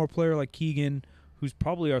sophomore player like Keegan, who's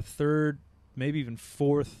probably our third, maybe even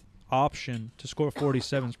fourth option to score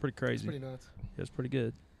 47 is pretty It's crazy. pretty nuts. Yeah, it's pretty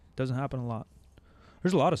good. Doesn't happen a lot.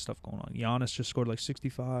 There's a lot of stuff going on. Giannis just scored like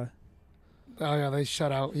 65. Oh yeah, they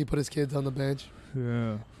shut out. He put his kids on the bench.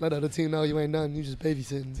 Yeah. Let the other team know you ain't nothing. You just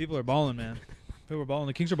babysitting. People are balling, man. People are balling.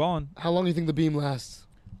 The Kings are balling. How long do you think the beam lasts?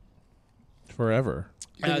 Forever.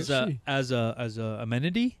 You think As a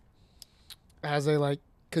amenity. as a like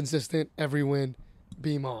consistent every win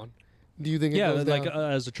beam on. Do you think it Yeah, goes like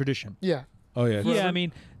down? as a tradition. Yeah. Oh, yeah. Yeah, I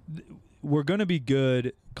mean, we're going to be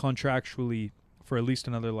good contractually for at least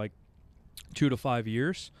another like 2 to 5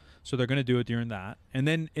 years. So they're going to do it during that, and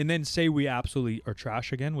then say we absolutely are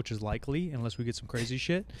trash again, which is likely unless we get some crazy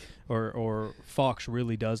shit, or Fox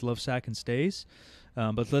really does love sack and stays.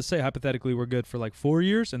 But let's say hypothetically we're good for like 4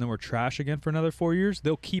 years, and then we're trash again for another 4 years.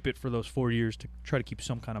 They'll keep it for those 4 years to try to keep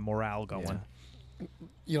some kind of morale going. Yeah.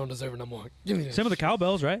 You don't deserve it no more. Give me this. Some of the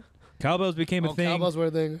cowbells, right? Cowbells became a thing. Cowbells were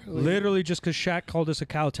a thing. Literally just because Shaq called us a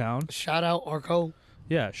cow town. Shout out Arco.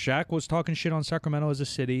 Yeah, Shaq was talking shit on Sacramento as a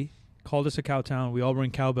city, called us a cow town. We all ring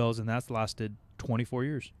cowbells, and that's lasted 24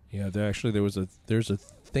 years. Yeah, there's a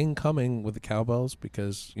thing coming with the cowbells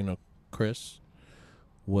because, Chris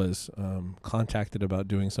was contacted about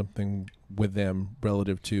doing something with them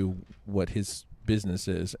relative to what his business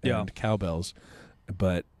is and Yeah. cowbells,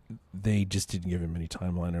 but they just didn't give him any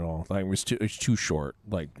timeline at all. Like it's too short,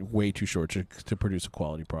 like way too short to produce a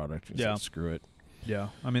quality product. He said, Yeah. screw it. Yeah,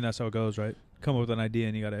 I mean that's how it goes, right? Come up with an idea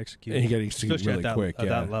and you got to execute. And you got to execute Especially really at that, quick. at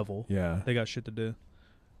Yeah, that level. yeah. They got shit to do.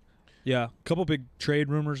 Yeah, a couple big trade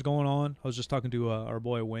rumors going on. I was just talking to our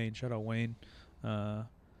boy Wayne. Shout out Wayne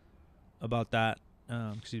about that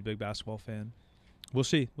because he's a big basketball fan. We'll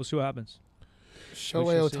see. We'll see what happens. Shohei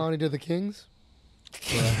shall see. Ohtani to the Kings.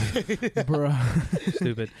 Bruh.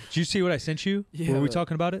 Stupid. Did you see what I sent you? Yeah, Were we but-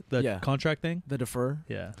 talking about it? The Yeah. contract thing? The defer.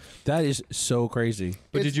 Yeah. That is so crazy.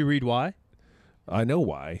 But It's- did you read why? I know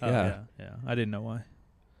why. Oh, yeah. I didn't know why.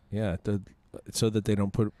 Yeah. So that they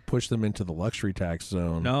don't push them into the luxury tax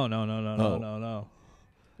zone. No. Oh.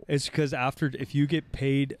 It's because if you get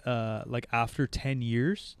paid like after 10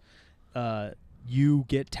 years, you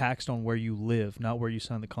get taxed on where you live, not where you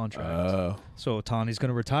sign the contract. Oh. So Tani's going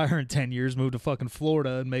to retire in 10 years, move to fucking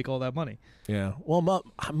Florida, and make all that money. Yeah. Well,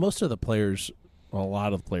 most of the players, a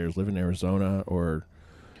lot of the players live in Arizona or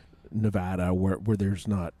Nevada, where there's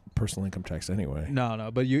not personal income tax anyway. No,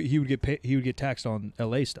 but he would get he would get taxed on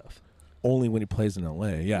LA stuff, Only when he plays in LA.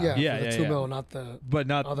 Yeah. Yeah, Yeah, for the yeah, 2 yeah. mil, not the but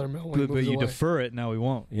not. other mil when he But moves you away. defer it. Now he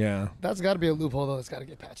won't. Yeah. That's got to be a loophole, though. That's got to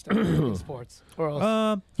get patched out in sports. Or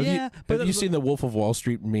else. Have you seen the Wolf of Wall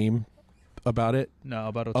Street meme about it? No,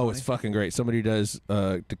 about Otani? Oh, it's fucking great. Somebody does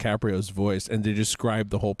DiCaprio's voice, and they describe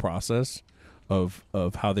the whole process of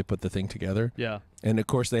how they put the thing together. Yeah. And of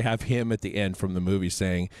course, they have him at the end from the movie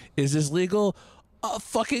saying, "Is this legal?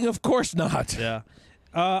 Fucking of course not." Yeah.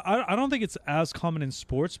 I don't think it's as common in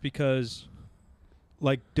sports because,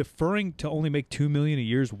 like, deferring to only make $2 million a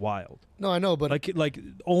year is wild. No, I know, but Like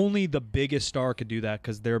only the biggest star could do that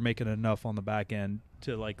because they're making enough on the back end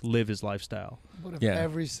to like live his lifestyle. but if Yeah.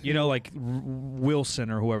 every You know, like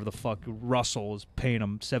Wilson or whoever the fuck Russell is paying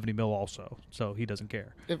him $70 million also, so he doesn't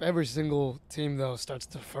care. if every single team though starts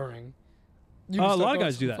deferring, you A can start lot of going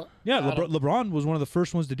guys do some that. fu- Yeah, I don't- LeBron was one of the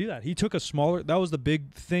first ones to do that. He took a smaller. That was the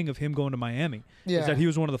big thing of him going to Miami. Yeah. Is that he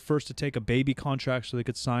was one of the first to take a baby contract so they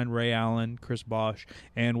could sign Ray Allen, Chris Bosh,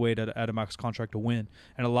 and Wade at a max contract to win.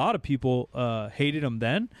 And a lot of people hated him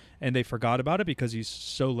then, and they forgot about it because he's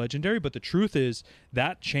so legendary. But the truth is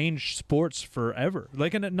that changed sports forever.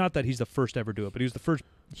 Like, and not that he's the first to ever do it, but he was the first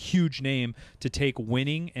huge name to take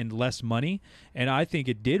winning and less money. And I think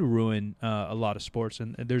it did ruin a lot of sports.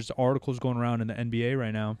 And there's articles going around in the NBA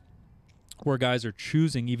right now where guys are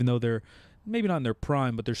choosing, even though they're maybe not in their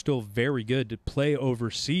prime, but they're still very good, to play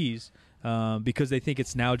overseas because they think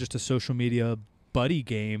it's now just a social media buddy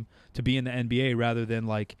game to be in the NBA rather than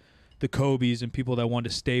like the Kobe's and people that want to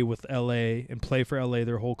stay with LA and play for LA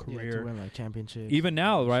their whole Yeah, career. to win like championships. Even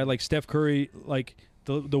now, right? Like Steph Curry, like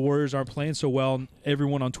the Warriors aren't playing so well. And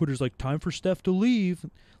everyone on Twitter's like, time for Steph to leave.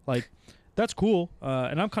 Like, that's cool.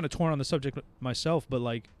 And I'm kind of torn on the subject myself, but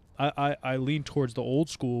like I lean towards the old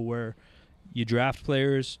school where you draft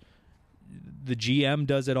players, the GM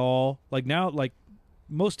does it all. Like now, like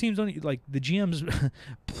most teams don't, like the GM's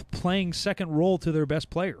playing second role to their best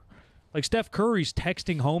player. Like Steph Curry's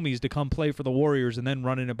texting homies to come play for the Warriors and then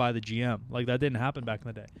running it by the GM. Like that didn't happen back in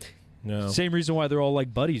the day. No. Same reason why they're all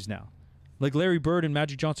like buddies now. Like Larry Bird and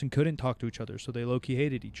Magic Johnson couldn't talk to each other, so they low-key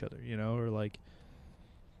hated each other, you know, or like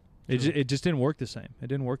it just didn't work the same. It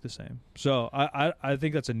didn't work the same. So I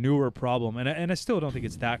think that's a newer problem, and I still don't think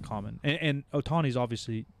it's that common. And Otani's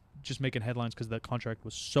obviously just making headlines because that contract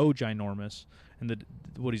was so ginormous, and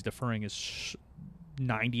what he's deferring is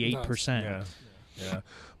 98%. Yeah. Yeah.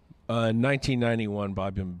 1991,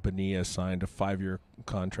 Bobby Bonilla signed a 5-year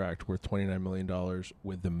contract worth $29 million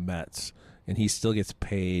with the Mets, and he still gets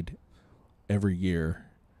paid every year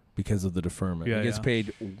because of the deferment. Yeah, he gets yeah.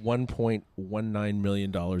 paid $1.19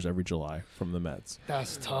 million every July from the Mets.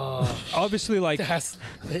 That's tough. Obviously, like That's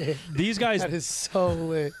lit. these guys, That is so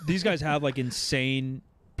lit. these guys have like insane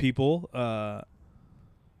people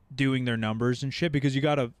doing their numbers and shit because you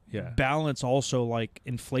got to Yeah. balance also like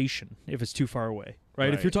inflation if it's too far away, right?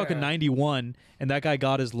 If Right. you're talking Yeah. 91 and that guy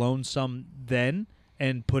got his loan sum then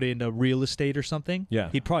and put into real estate or something, Yeah.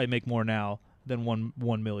 he'd probably make more now than one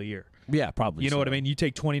mil a year. Yeah, probably. You know so. what I mean? You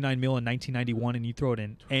take 29 mil in 1991 and you throw it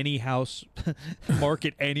in any house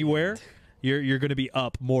market anywhere, you're going to be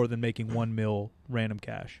up more than making 1 mil random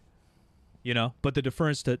cash. You know, but the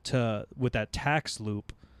difference to with that tax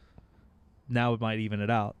loop, now it might even it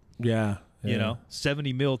out. Yeah. You know,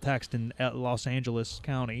 70 mil taxed in Los Angeles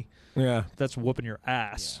County. Yeah. That's whooping your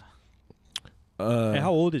ass. And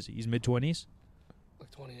how old is he? He's mid-20s?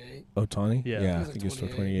 Like 28. Otani? Yeah. Yeah, I He's think like he's still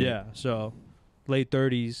 28. 28. Yeah, so late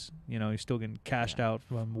 30s, you know, he's still getting cashed out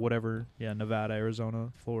from whatever, Nevada,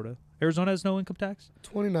 Arizona, Florida. Arizona has no income tax?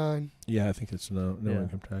 29. Yeah, I think it's no Yeah.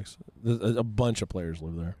 income tax. A bunch of players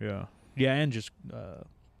live there. Yeah. Yeah, and just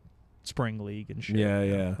spring league and shit. Yeah,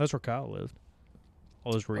 yeah. That's where Kyle lived.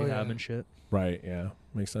 All his rehab yeah. and shit. Right, yeah.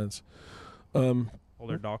 Makes sense. All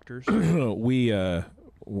their doctors. We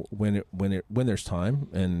when there's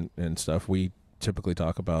time and stuff, we typically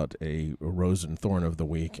talk about a rose and thorn of the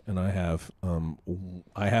week, and I have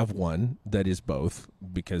one that is both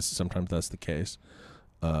because sometimes that's the case.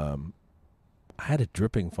 I had a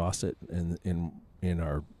dripping faucet in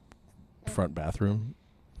our front bathroom,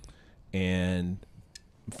 and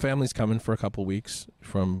family's coming for a couple weeks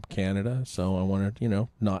from Canada, so I wanted,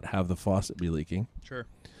 not have the faucet be leaking. Sure.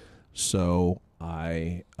 So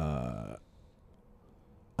I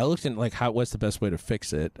looked in what's the best way to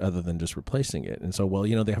fix it other than just replacing it. And so,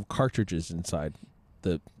 they have cartridges inside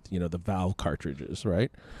the valve cartridges,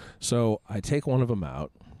 right? So I take one of them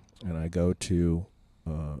out and I go to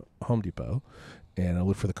Home Depot and I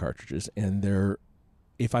look for the cartridges, and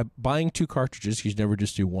if I'm buying 2 cartridges, you never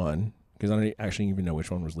just do one, because I don't actually even know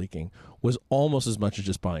which one was leaking, was almost as much as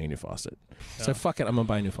just buying a new faucet. Yeah. So fuck it, I'm going to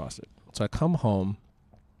buy a new faucet. So I come home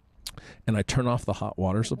and I turn off the hot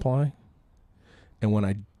water supply. And when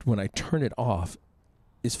I turn it off,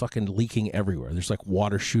 it's fucking leaking everywhere. There's like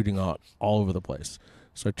water shooting out all over the place.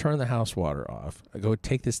 So I turn the house water off. I go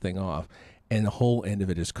take this thing off, and the whole end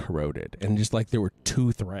of it is corroded. And just like there were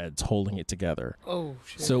 2 threads holding it together. Oh,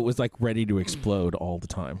 shit. So it was like ready to explode all the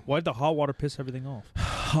time. Why'd the hot water piss everything off?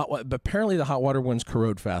 But apparently the hot water ones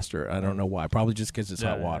corrode faster. I don't know why. Probably just because it's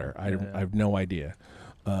hot water. I have no idea.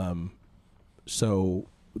 So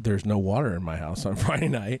there's no water in my house on Friday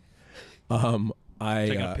night.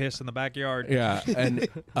 Taking a piss in the backyard. Yeah, and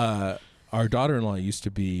our daughter-in-law used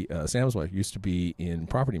to be, Sam's wife, used to be in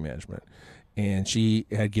property management, and she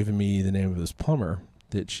had given me the name of this plumber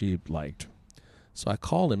that she liked. So I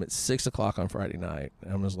called him at 6 o'clock on Friday night,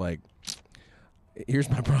 and I was like, here's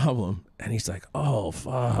my problem. And he's like, oh,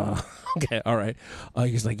 fuck. Okay, all right.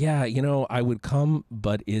 He's like, yeah, I would come,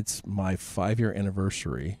 but it's my 5-year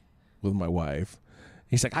anniversary with my wife.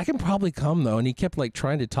 He's like, I can probably come, though. And he kept,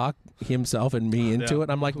 trying to talk himself and me into it.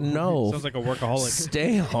 I'm like, no. Sounds like a workaholic.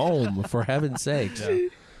 Stay home, for heaven's sakes. Yeah.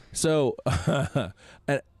 So,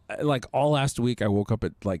 all last week, I woke up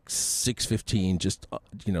at 6:15, just,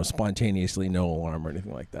 spontaneously, no alarm or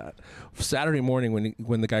anything like that. Saturday morning,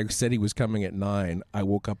 when the guy said he was coming at 9, I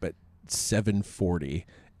woke up at 7:40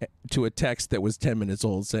 to a text that was 10 minutes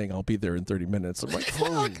old saying, I'll be there in 30 minutes. I'm like,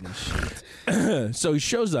 holy shit. So he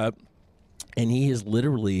shows up. And he is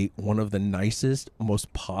literally one of the nicest,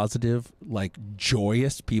 most positive,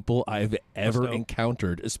 joyous people I've ever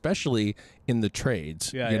encountered, especially in the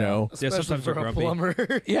trades. Yeah, you know. Especially sometimes for a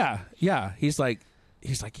plumber. Yeah. He's like,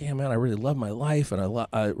 yeah, man, I really love my life, and I love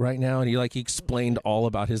right now. And he explained all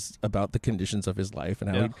about the conditions of his life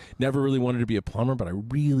and how he never really wanted to be a plumber, but I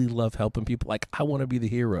really love helping people. I want to be the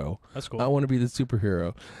hero. That's cool. I want to be the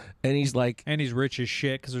superhero. And he's like, and he's rich as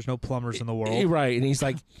shit because there's no plumbers in the world, right? And he's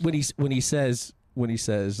like, when he says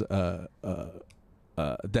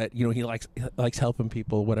that he likes helping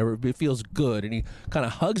people, whatever, it feels good, and he kind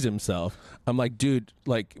of hugs himself. I'm like, dude,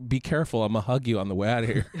 be careful, I'm gonna hug you on the way out of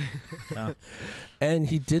here. Yeah. And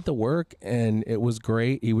he did the work, and it was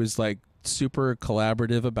great. He was super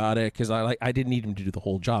collaborative about it, because I didn't need him to do the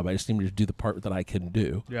whole job. I just needed him to do the part that I can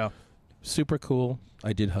do. Yeah. Super cool.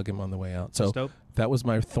 I did hug him on the way out. So that was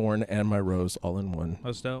my thorn and my rose all in one.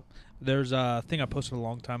 That's dope. There's a thing I posted a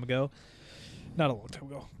long time ago. Not a long time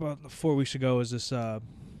ago, but 4 weeks ago, is this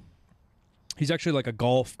he's actually a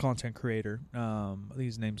golf content creator. I think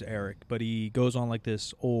his name's Eric, but he goes on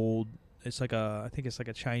this old, I think it's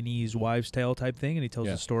a Chinese wives' tale type thing, and he tells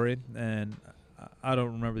a story, and I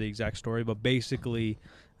don't remember the exact story, but basically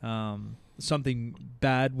something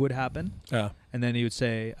bad would happen, and then he would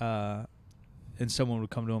say, and someone would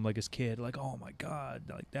come to him, his kid, oh my God,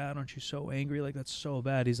 Dad, aren't you so angry? That's so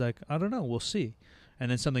bad. He's like, I don't know, we'll see. And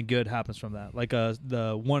then something good happens from that.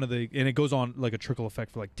 And it goes on a trickle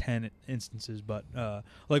effect for 10 instances. But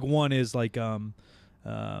one is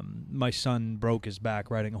my son broke his back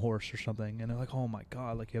riding a horse or something. And they're like, oh my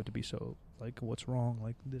God, you have to be so, what's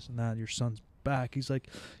wrong? This and that, your son's back. He's like,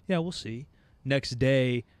 yeah, we'll see. Next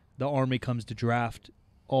day, the army comes to draft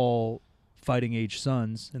all fighting age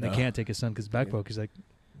sons, and they can't take his son because his back broke. He's like,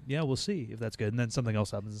 yeah, we'll see if that's good. And then something else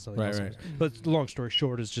happens. And something else happens. But long story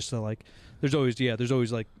short is just there's always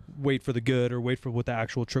wait for the good or wait for what the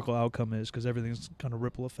actual trickle outcome is, because everything's kind of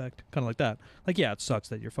ripple effect, kind of like that. Yeah, it sucks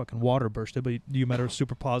that your fucking water bursted, but you met a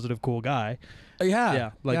super positive, cool guy.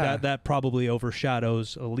 That probably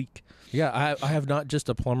overshadows a leak. Yeah, I have not just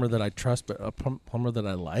a plumber that I trust, but a plumber that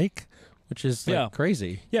I like, which is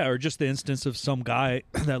crazy. Yeah, or just the instance of some guy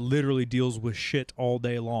that literally deals with shit all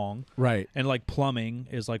day long. Right. And plumbing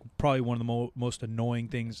is probably one of the most annoying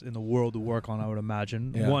things in the world to work on, I would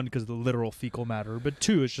imagine. Yeah. One, because of the literal fecal matter, but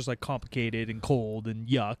two, it's just complicated and cold and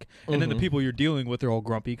yuck. And then the people you're dealing with are all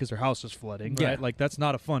grumpy because their house is flooding, right? That's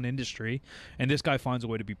not a fun industry. And this guy finds a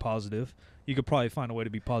way to be positive. You could probably find a way to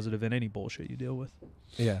be positive in any bullshit you deal with.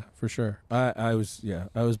 Yeah, for sure. I was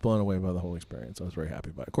blown away by the whole experience. I was very happy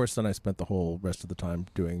about it. Of course, then I spent the whole rest of the time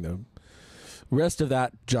doing the rest of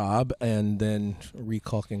that job, and then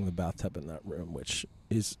recaulking the bathtub in that room, which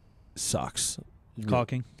sucks.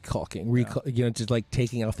 Caulking. Caulking. Just like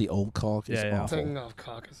taking off the old caulk is awful. Taking off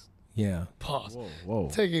caucus. Yeah. Pause. Whoa.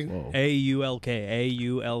 Taking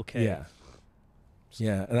AULK. Yeah.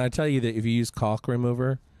 Yeah, and I tell you that if you use caulk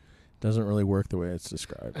remover, it doesn't really work the way it's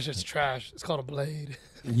described. That's just trash. It's called a blade.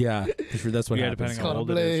 Yeah, that's what happens. Depending It's on called how a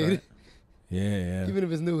old it is, blade. right? Yeah. Even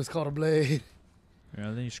if it's new, it's called a blade.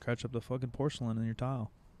 Yeah, then you scratch up the fucking porcelain in your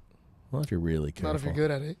tile. Well, if you're really careful. Not if you're good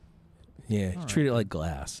at it. Yeah, All treat right. it like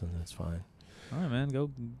glass, and that's fine. All right, man. Go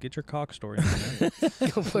get your cock story. Man.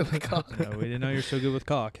 Go play with cock. We didn't know you're so good with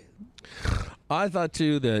cock. I thought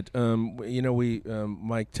too that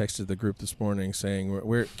Mike texted the group this morning saying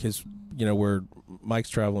because Mike's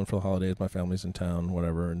traveling for the holidays, my family's in town,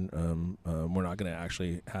 whatever, and we're not going to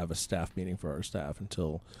actually have a staff meeting for our staff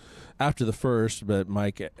until after the 1st. But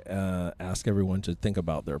Mike asked everyone to think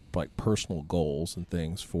about their like personal goals and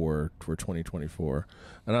things for 2024,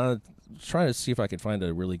 and I'm trying to see if I could find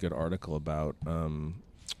a really good article about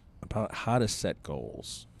how to set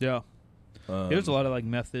goals. Yeah. There's a lot of like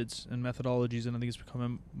methods and methodologies, and I think it's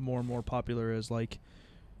becoming more and more popular as like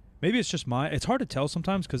maybe it's just it's hard to tell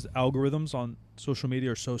sometimes because algorithms on social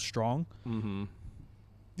media are so strong. Mm-hmm.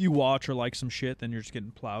 You watch or like some shit, then you're just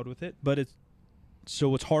getting plowed with it. But so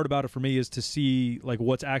what's hard about it for me is to see like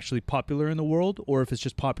what's actually popular in the world, or if it's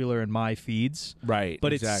just popular in my feeds. Right.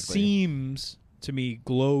 But exactly. it seems to me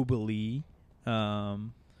globally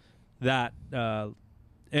that.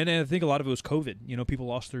 And I think a lot of it was COVID. People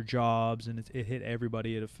lost their jobs, and it hit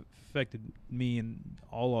everybody. It affected me and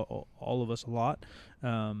all of us a lot.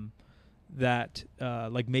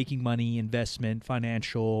 Like making money, investment,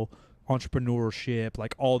 financial, entrepreneurship,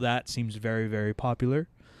 like all that seems very, very popular.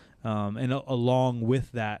 And along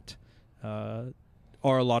with that are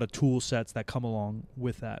a lot of tool sets that come along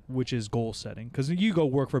with that, which is goal setting. Because you go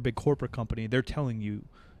work for a big corporate company, they're telling you,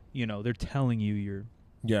 your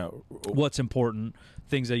what's important,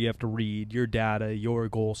 things that you have to read, your data, your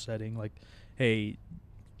goal setting. Like, hey,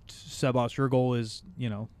 Sebas, your goal is,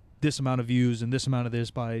 this amount of views and this amount of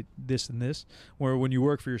this by this and this. Where when you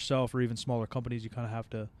work for yourself or even smaller companies, you kind of have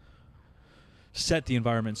to set the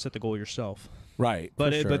environment, set the goal yourself. Right.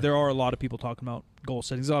 But sure. but there are a lot of people talking about goal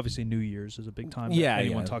settings. Obviously, New Year's is a big time. Yeah,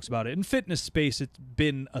 anyone talks about it. In fitness space, it's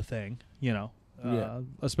been a thing,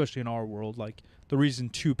 especially in our world. Like, the reason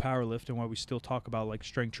to powerlift and why we still talk about like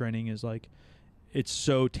strength training is like it's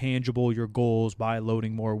so tangible, your goals, by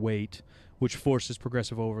loading more weight, which forces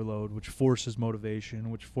progressive overload, which forces motivation,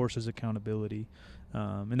 which forces accountability.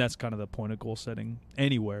 And that's kind of the point of goal setting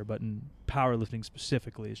anywhere, but in powerlifting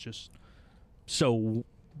specifically, it's just so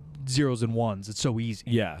zeros and ones. It's so easy.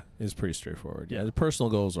 Yeah, it's pretty straightforward. Yeah, the personal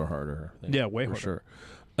goals are harder. I think, Yeah, way for harder. sure.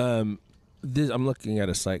 I'm looking at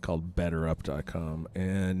a site called betterup.com,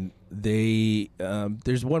 and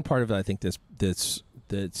there's one part of it I think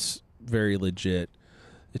that's very legit.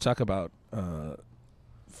 They talk about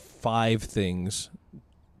 5 things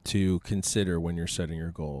to consider when you're setting your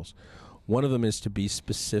goals. One of them is to be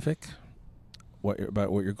specific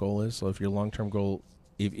about what your goal is. So if your long-term goal,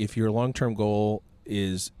 if your long-term goal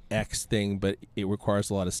is X thing, but it requires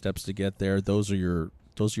a lot of steps to get there, those are your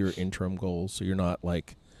interim goals. So you're not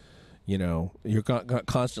like, you're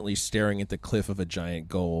constantly staring at the cliff of a giant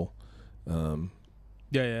goal.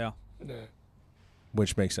 Yeah.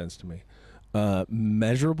 Which makes sense to me.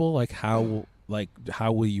 Measurable, like how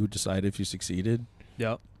will you decide if you succeeded?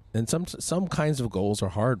 Yep. And some kinds of goals are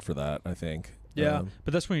hard for that, I think. Yeah,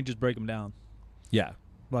 but that's when you just break them down. Yeah.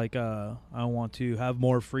 Like, I want to have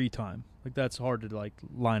more free time. Like, that's hard to like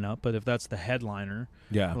line up. But if that's the headliner,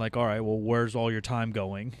 Yeah. like, all right, well, where's all your time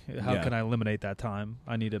going? How Yeah. can I eliminate that time?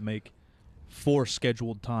 I need to make 4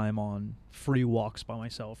 scheduled time on free walks by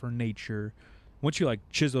myself or nature. Once you like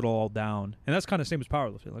chisel it all down, and that's kind of the same as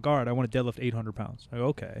powerlifting. Like, all right, I want to deadlift 800 pounds. Like,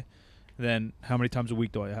 okay, then how many times a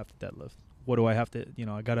week do I have to deadlift? What do I have to,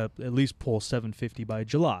 I got to at least pull 750 by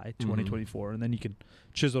July 2024, and then you can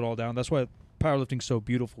chisel it all down. That's why powerlifting's so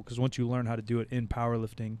beautiful, because once you learn how to do it in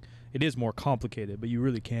powerlifting, it is more complicated, but you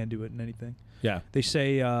really can do it in anything. Yeah. They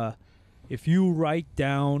say if you write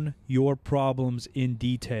down your problems in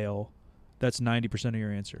detail, that's 90% of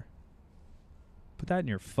your answer. Put that in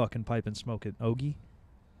your fucking pipe and smoke it, Ogie.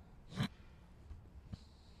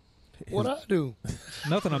 What I do?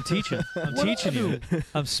 Nothing, I'm teaching. I'm teaching you.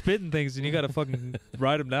 I'm spitting things, and you got to fucking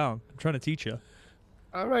write them down. I'm trying to teach you.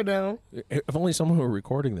 I write down. If only someone were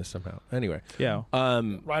recording this somehow. Anyway. Yeah.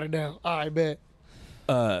 Write it down. I bet.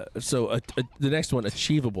 The next one,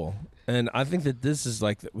 achievable, and I think that this is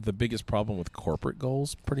like the biggest problem with corporate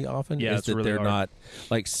goals. Pretty often, Yeah, is it's that really they're hard. not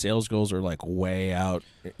like sales goals are like way out,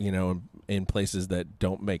 in places that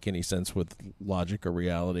don't make any sense with logic or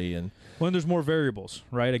reality. And When there's more variables,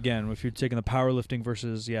 right? Again, if you're taking the powerlifting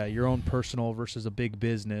versus your own personal versus a big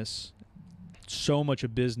business, so much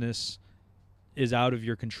of business is out of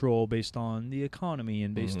your control based on the economy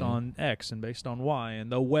and based on X and based on Y and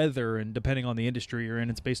the weather, and depending on the industry you're in,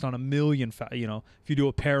 it's based on a million if you do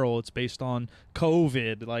apparel, it's based on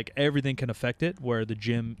COVID. Like, everything can affect it, where the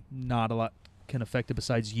gym, not a lot can affect it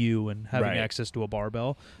besides you and having Right. access to a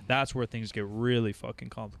barbell. That's where things get really fucking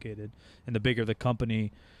complicated. And the bigger the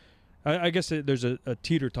company, I guess there's a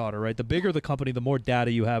teeter-totter, right? The bigger the company, the more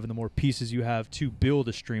data you have and the more pieces you have to build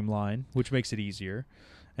a streamline, which makes it easier.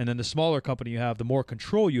 And then the smaller company you have, the more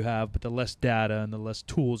control you have, but the less data and the less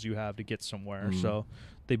tools you have to get somewhere. So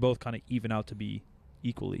they both kind of even out to be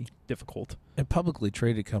equally difficult. And publicly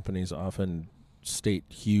traded companies often state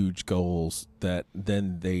huge goals that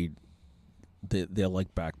then they'll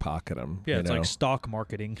like back pocket them. Yeah, it's like stock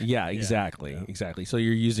marketing. Yeah, exactly, exactly. So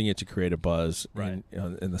you're using it to create a buzz Right.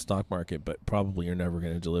 in the stock market, but probably you're never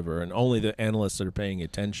going to deliver. And only the analysts that are paying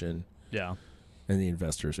attention Yeah. and the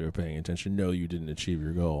investors who are paying attention know you didn't achieve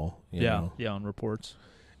your goal. You know? Yeah, on reports.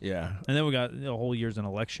 Yeah. And then we got the whole year's an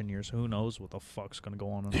election year, so who knows what the fuck's going to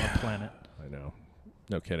go on our planet. I know.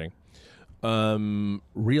 No kidding.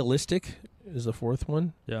 Realistic is the fourth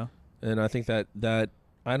one. Yeah. And I think that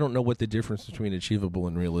I don't know what the difference between achievable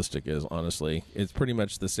and realistic is, honestly. It's pretty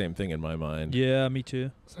much the same thing in my mind. Yeah, me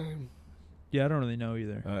too. Same. Yeah, I don't really know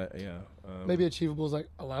either. Yeah. Maybe achievable is like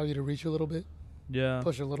allow you to reach a little bit, Yeah.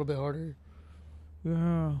 push a little bit harder,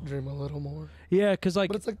 Yeah. dream a little more. Yeah, because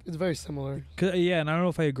like, But it's very similar. yeah, and I don't know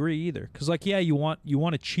if I agree either. Because like, yeah, you want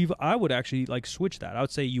achieve. I would actually like switch that. I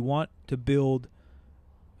would say you want to build,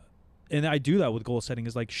 and I do that with goal setting.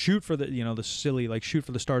 Is like shoot for the the silly like shoot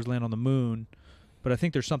for the stars, land on the moon. But I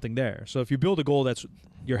think there's something there. So if you build a goal that's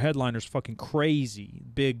your headliner's fucking crazy,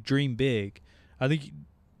 big, dream big, I think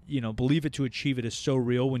believe it to achieve it is so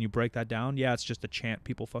real when you break that down. Yeah, it's just a chant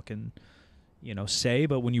people fucking say,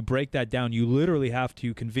 but when you break that down, you literally have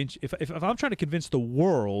to convince. If I'm trying to convince the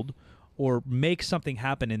world or make something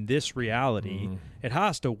happen in this reality, it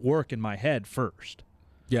has to work in my head first.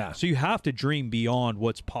 Yeah. So you have to dream beyond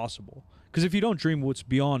what's possible. Because if you don't dream what's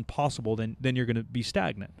beyond possible, then you're going to be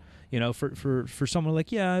stagnant. For someone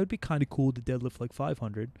like, yeah, it would be kind of cool to deadlift like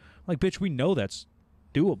 500. Like, bitch, we know that's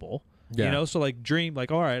doable. Yeah. So like dream, like,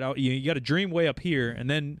 all right, you got to dream way up here, and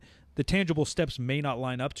then the tangible steps may not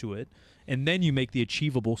line up to it, and then you make the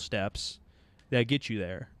achievable steps that get you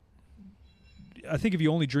there. I think if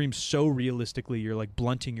you only dream so realistically, you're like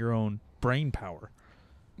blunting your own brain power.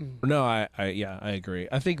 No, I agree.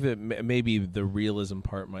 I think that maybe the realism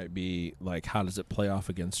part might be like, how does it play off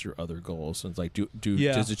against your other goals? So it's like,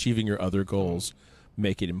 does achieving your other goals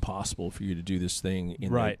make it impossible for you to do this thing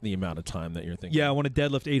in the amount of time that you're thinking? Yeah, I want to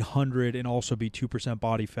deadlift 800 and also be 2%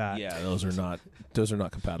 body fat. Yeah, those are not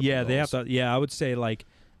compatible. Yeah, goals. they have to. Yeah, I would say like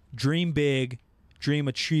dream big, dream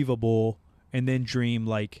achievable, and then dream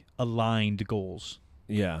like aligned goals.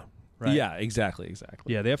 Yeah. Right? Yeah, exactly.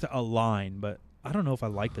 Yeah, they have to align, but I don't know if I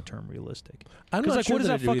like the term realistic. I'm Because not like, sure what does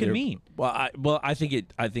that I do fucking either. mean? Well, I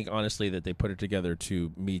think honestly that they put it together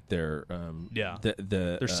to meet their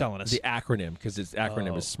They're selling us. the acronym, because its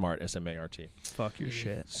acronym is SMART, SMART. Fuck your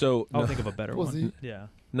shit. So I'll think of a better Was one. he- Yeah.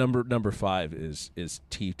 number 5 is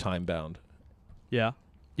T, time bound. Yeah.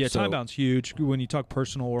 Yeah, So- time bound's huge. When you talk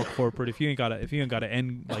personal or corporate, if you ain't got an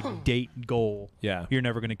end like date goal, Yeah. you're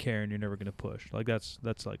never gonna care and you're never gonna push. Like that's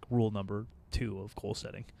like rule number 2 of goal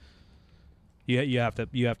setting. You have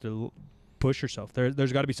to push yourself.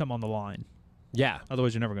 There's got to be something on the line. Yeah.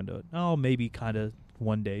 Otherwise, you're never gonna do it. Oh, maybe kind of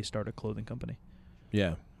one day start a clothing company.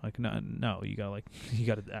 Yeah. Like no, you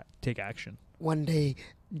gotta take action. One day,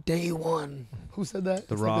 day one. Who said that?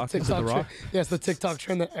 The It's Rock? Like the Is it The TikTok Rock? trend. Yeah, it's the TikTok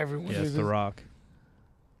trend that everyone Yeah, it's uses. The Rock.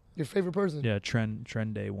 Your favorite person? Yeah, trend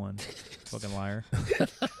day one. Fucking liar.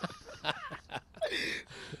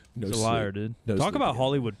 No He's a sleep. liar, dude. No Talk sleep about again.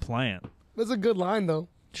 Hollywood plant. That's a good line, though.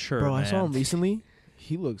 Sure, Bro, man. I saw him recently.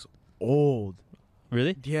 He looks old.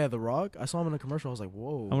 Really? Yeah, The Rock. I saw him in a commercial. I was like,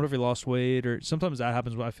 whoa. I wonder if he lost weight, or sometimes that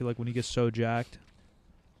happens. I feel like when he gets so jacked.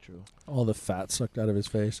 True. All the fat sucked out of his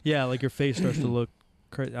face. Yeah, like your face starts to look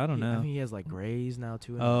crazy. I don't I know. mean, he has like grays now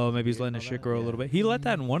too. and Oh, maybe he's beard letting and his all shit that. grow a Yeah. little bit. He let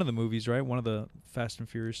that in one of the movies, right? One of the Fast and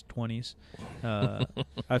Furious 20s.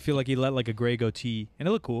 I feel like he let like a gray goatee, and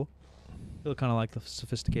it looked cool. It looked kind of like the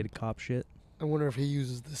sophisticated cop shit. I wonder if he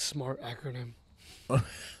uses the SMART acronym.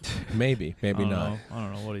 Maybe I don't not. know. I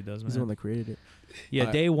don't know what he does, He's the one man. that created it.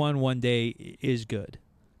 Yeah, day one day is good.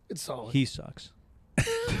 It's solid. He sucks.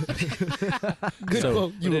 Good So-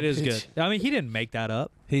 quote. But You it a is bitch. good. I mean, he didn't make that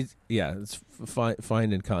up. It's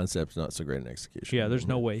fine in concept, not so great in execution. Yeah, there's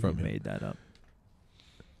no way he from him. made that up.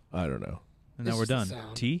 I don't know. And It's now we're just a done.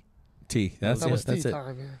 sound. T? T. That's That it. was That's tea it.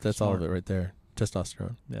 time, yeah. That's all of Smart. it right there.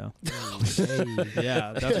 Testosterone. Yeah. Hey.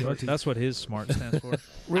 Yeah, that's what his smart stands for.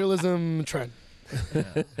 Realism trend. Yeah.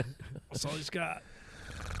 That's all he's got.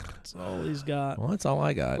 That's all he's got. Well, that's all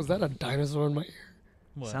I got. Was that a dinosaur in my ear?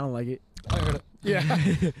 What? Sounded like it. I heard it. Yeah.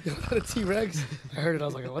 Was that a T-Rex? I heard it. I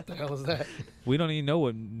was like, what the hell is that? We don't even know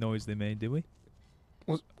what noise they made, did we?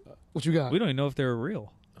 What you got? We don't even know if they're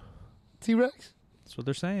real. T-Rex? That's what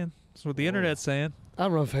they're saying. That's what the internet's saying.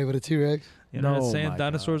 I'm run favor to T-Rex. The internet's No, saying my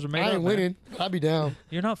dinosaurs are made I up. ain't man. winning. But I'd be down.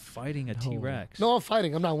 You're not fighting a No. T-Rex. No, I'm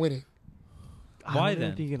fighting. I'm not winning. Why I don't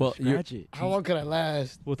then? think you're Well, gonna you're- scratch it. How long could I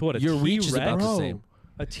last? With what, a Your T-Rex? reach is about the Bro. same.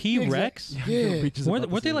 A T-Rex? Yeah. Reach is about Weren't, the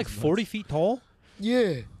weren't they same like as 40 nuts. feet tall?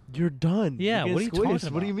 Yeah. You're done. Yeah, You're what are you getting talking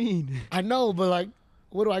squished. What do you about? mean? I know, but like,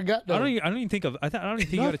 what do I got though? I don't even think of. I don't even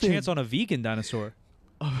think you had a Nothing. chance on a vegan dinosaur.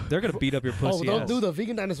 They're gonna beat up your Oh, pussy don't ass. do the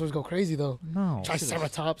vegan dinosaurs go crazy though. No.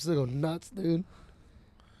 Triceratops, they go nuts, dude.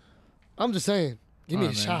 I'm just saying. Give me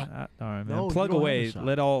a shot. All right, man. No, you Plug don't have away. a shot.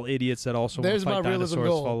 Let all idiots that also want There's to fight my realism dinosaurs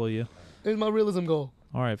goal. follow you. Here's my realism goal.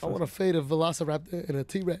 All right. I want to fade a velociraptor and a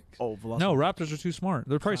T-Rex. Oh, No, raptors are too smart.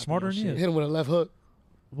 They're probably Fucking smarter than shit. you. Hit him with a left hook.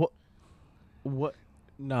 What?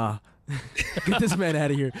 Nah. Get this man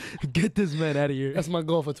out of here. Get this man out of here. That's my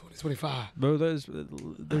goal for 2025. Bro,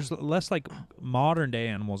 there's less like modern day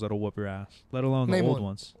animals that'll whoop your ass, let alone Name the old one.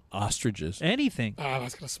 ones. Ostriches. Anything. Ah,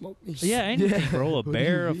 that's gonna smoke me. Yeah, anything, bro. A What do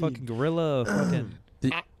bear, you a mean? fucking gorilla, a fucking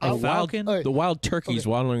The, I- a I- falcon. Hey, the wild turkeys Okay.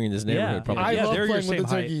 wandering in this neighborhood. Yeah. Probably. I Yeah, love they're your playing with same the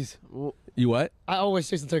height. turkeys. You what? I always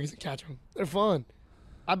chase the turkeys and catch them. They're fun.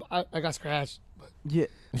 I got scratched, but Yeah.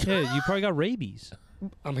 Yeah, you probably got rabies.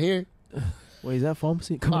 I'm here. Wait, is that foam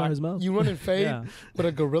coming out of his mouth? You run and fade Yeah. with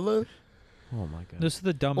a gorilla. Oh my god. This is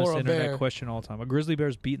the dumbest Or a internet bear. question of all time. A grizzly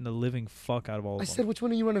bear's beating the living fuck out of all I of said, them. which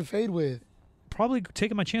one are you running fade with? Probably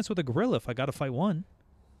taking my chance with a gorilla if I got to fight one.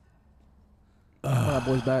 That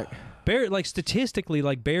boy's back. Bear, like statistically,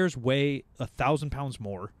 like bears weigh 1,000 pounds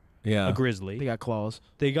more. Yeah. A grizzly. They got claws.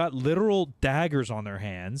 They got literal daggers on their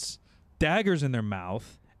hands, daggers in their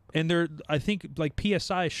mouth, and they're, I think, like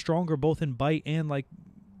PSI is stronger both in bite and like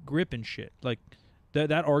grip and shit. Like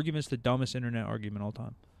that argument's the dumbest internet argument all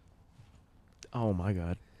time. Oh my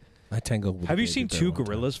god. I tangled with Have a you baby seen bear two one time.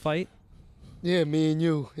 gorillas fight? Yeah, me and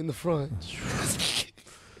you in the front.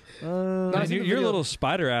 Man, I seen you're the a video. little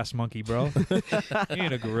spider ass monkey, bro. You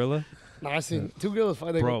ain't a gorilla, Nah, I seen two gorillas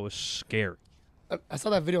fight. They bro. go- It was scary. I saw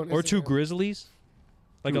that video on Instagram. Or two grizzlies,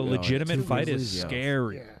 like a Two- oh, legitimate two fight is grizzlies, yeah.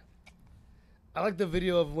 scary. Yeah. I like the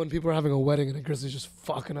video of when people are having a wedding and a grizzly's just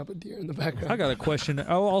fucking up a deer in the background. I got a question.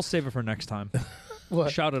 I'll save it for next time.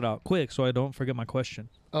 What? Shout it out quick so I don't forget my question.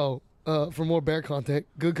 Oh, for more bear content,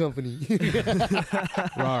 good company.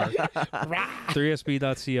 Rar.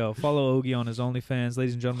 3sb.co. Follow Ogie on his OnlyFans.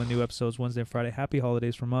 Ladies and gentlemen, new episodes Wednesday and Friday. Happy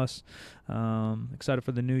holidays from us. Excited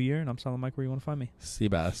for the new year, and I'm Silent Mike. Where you want to find me?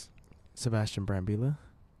 Seabass Sebastian Brambilla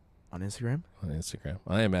on Instagram. on Instagram.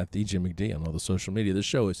 I am at the Jim McD on all the social media. This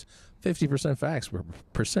show is 50% facts, where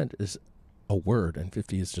percent is a word and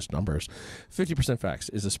 50 is just numbers. 50% Facts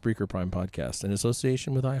is a Spreaker Prime podcast in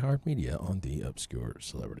association with iHeartMedia on the Obscure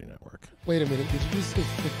Celebrity Network. Wait a minute. Did you just say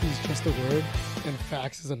 50 is just a word and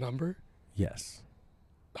facts is a number? Yes.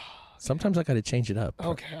 Sometimes I got to change it up.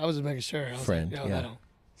 Okay, I was just making sure. I was Friend, like, yeah. that don't-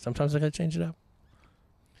 Sometimes I got to change it up.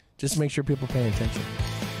 Just to make sure people pay attention.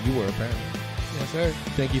 You were apparently. Yes, sir.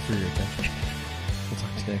 Thank you for your attention. We'll talk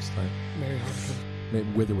to you next time. Merry Hanukkah. Maybe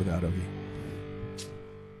with or without Ogie.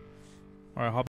 All right, hop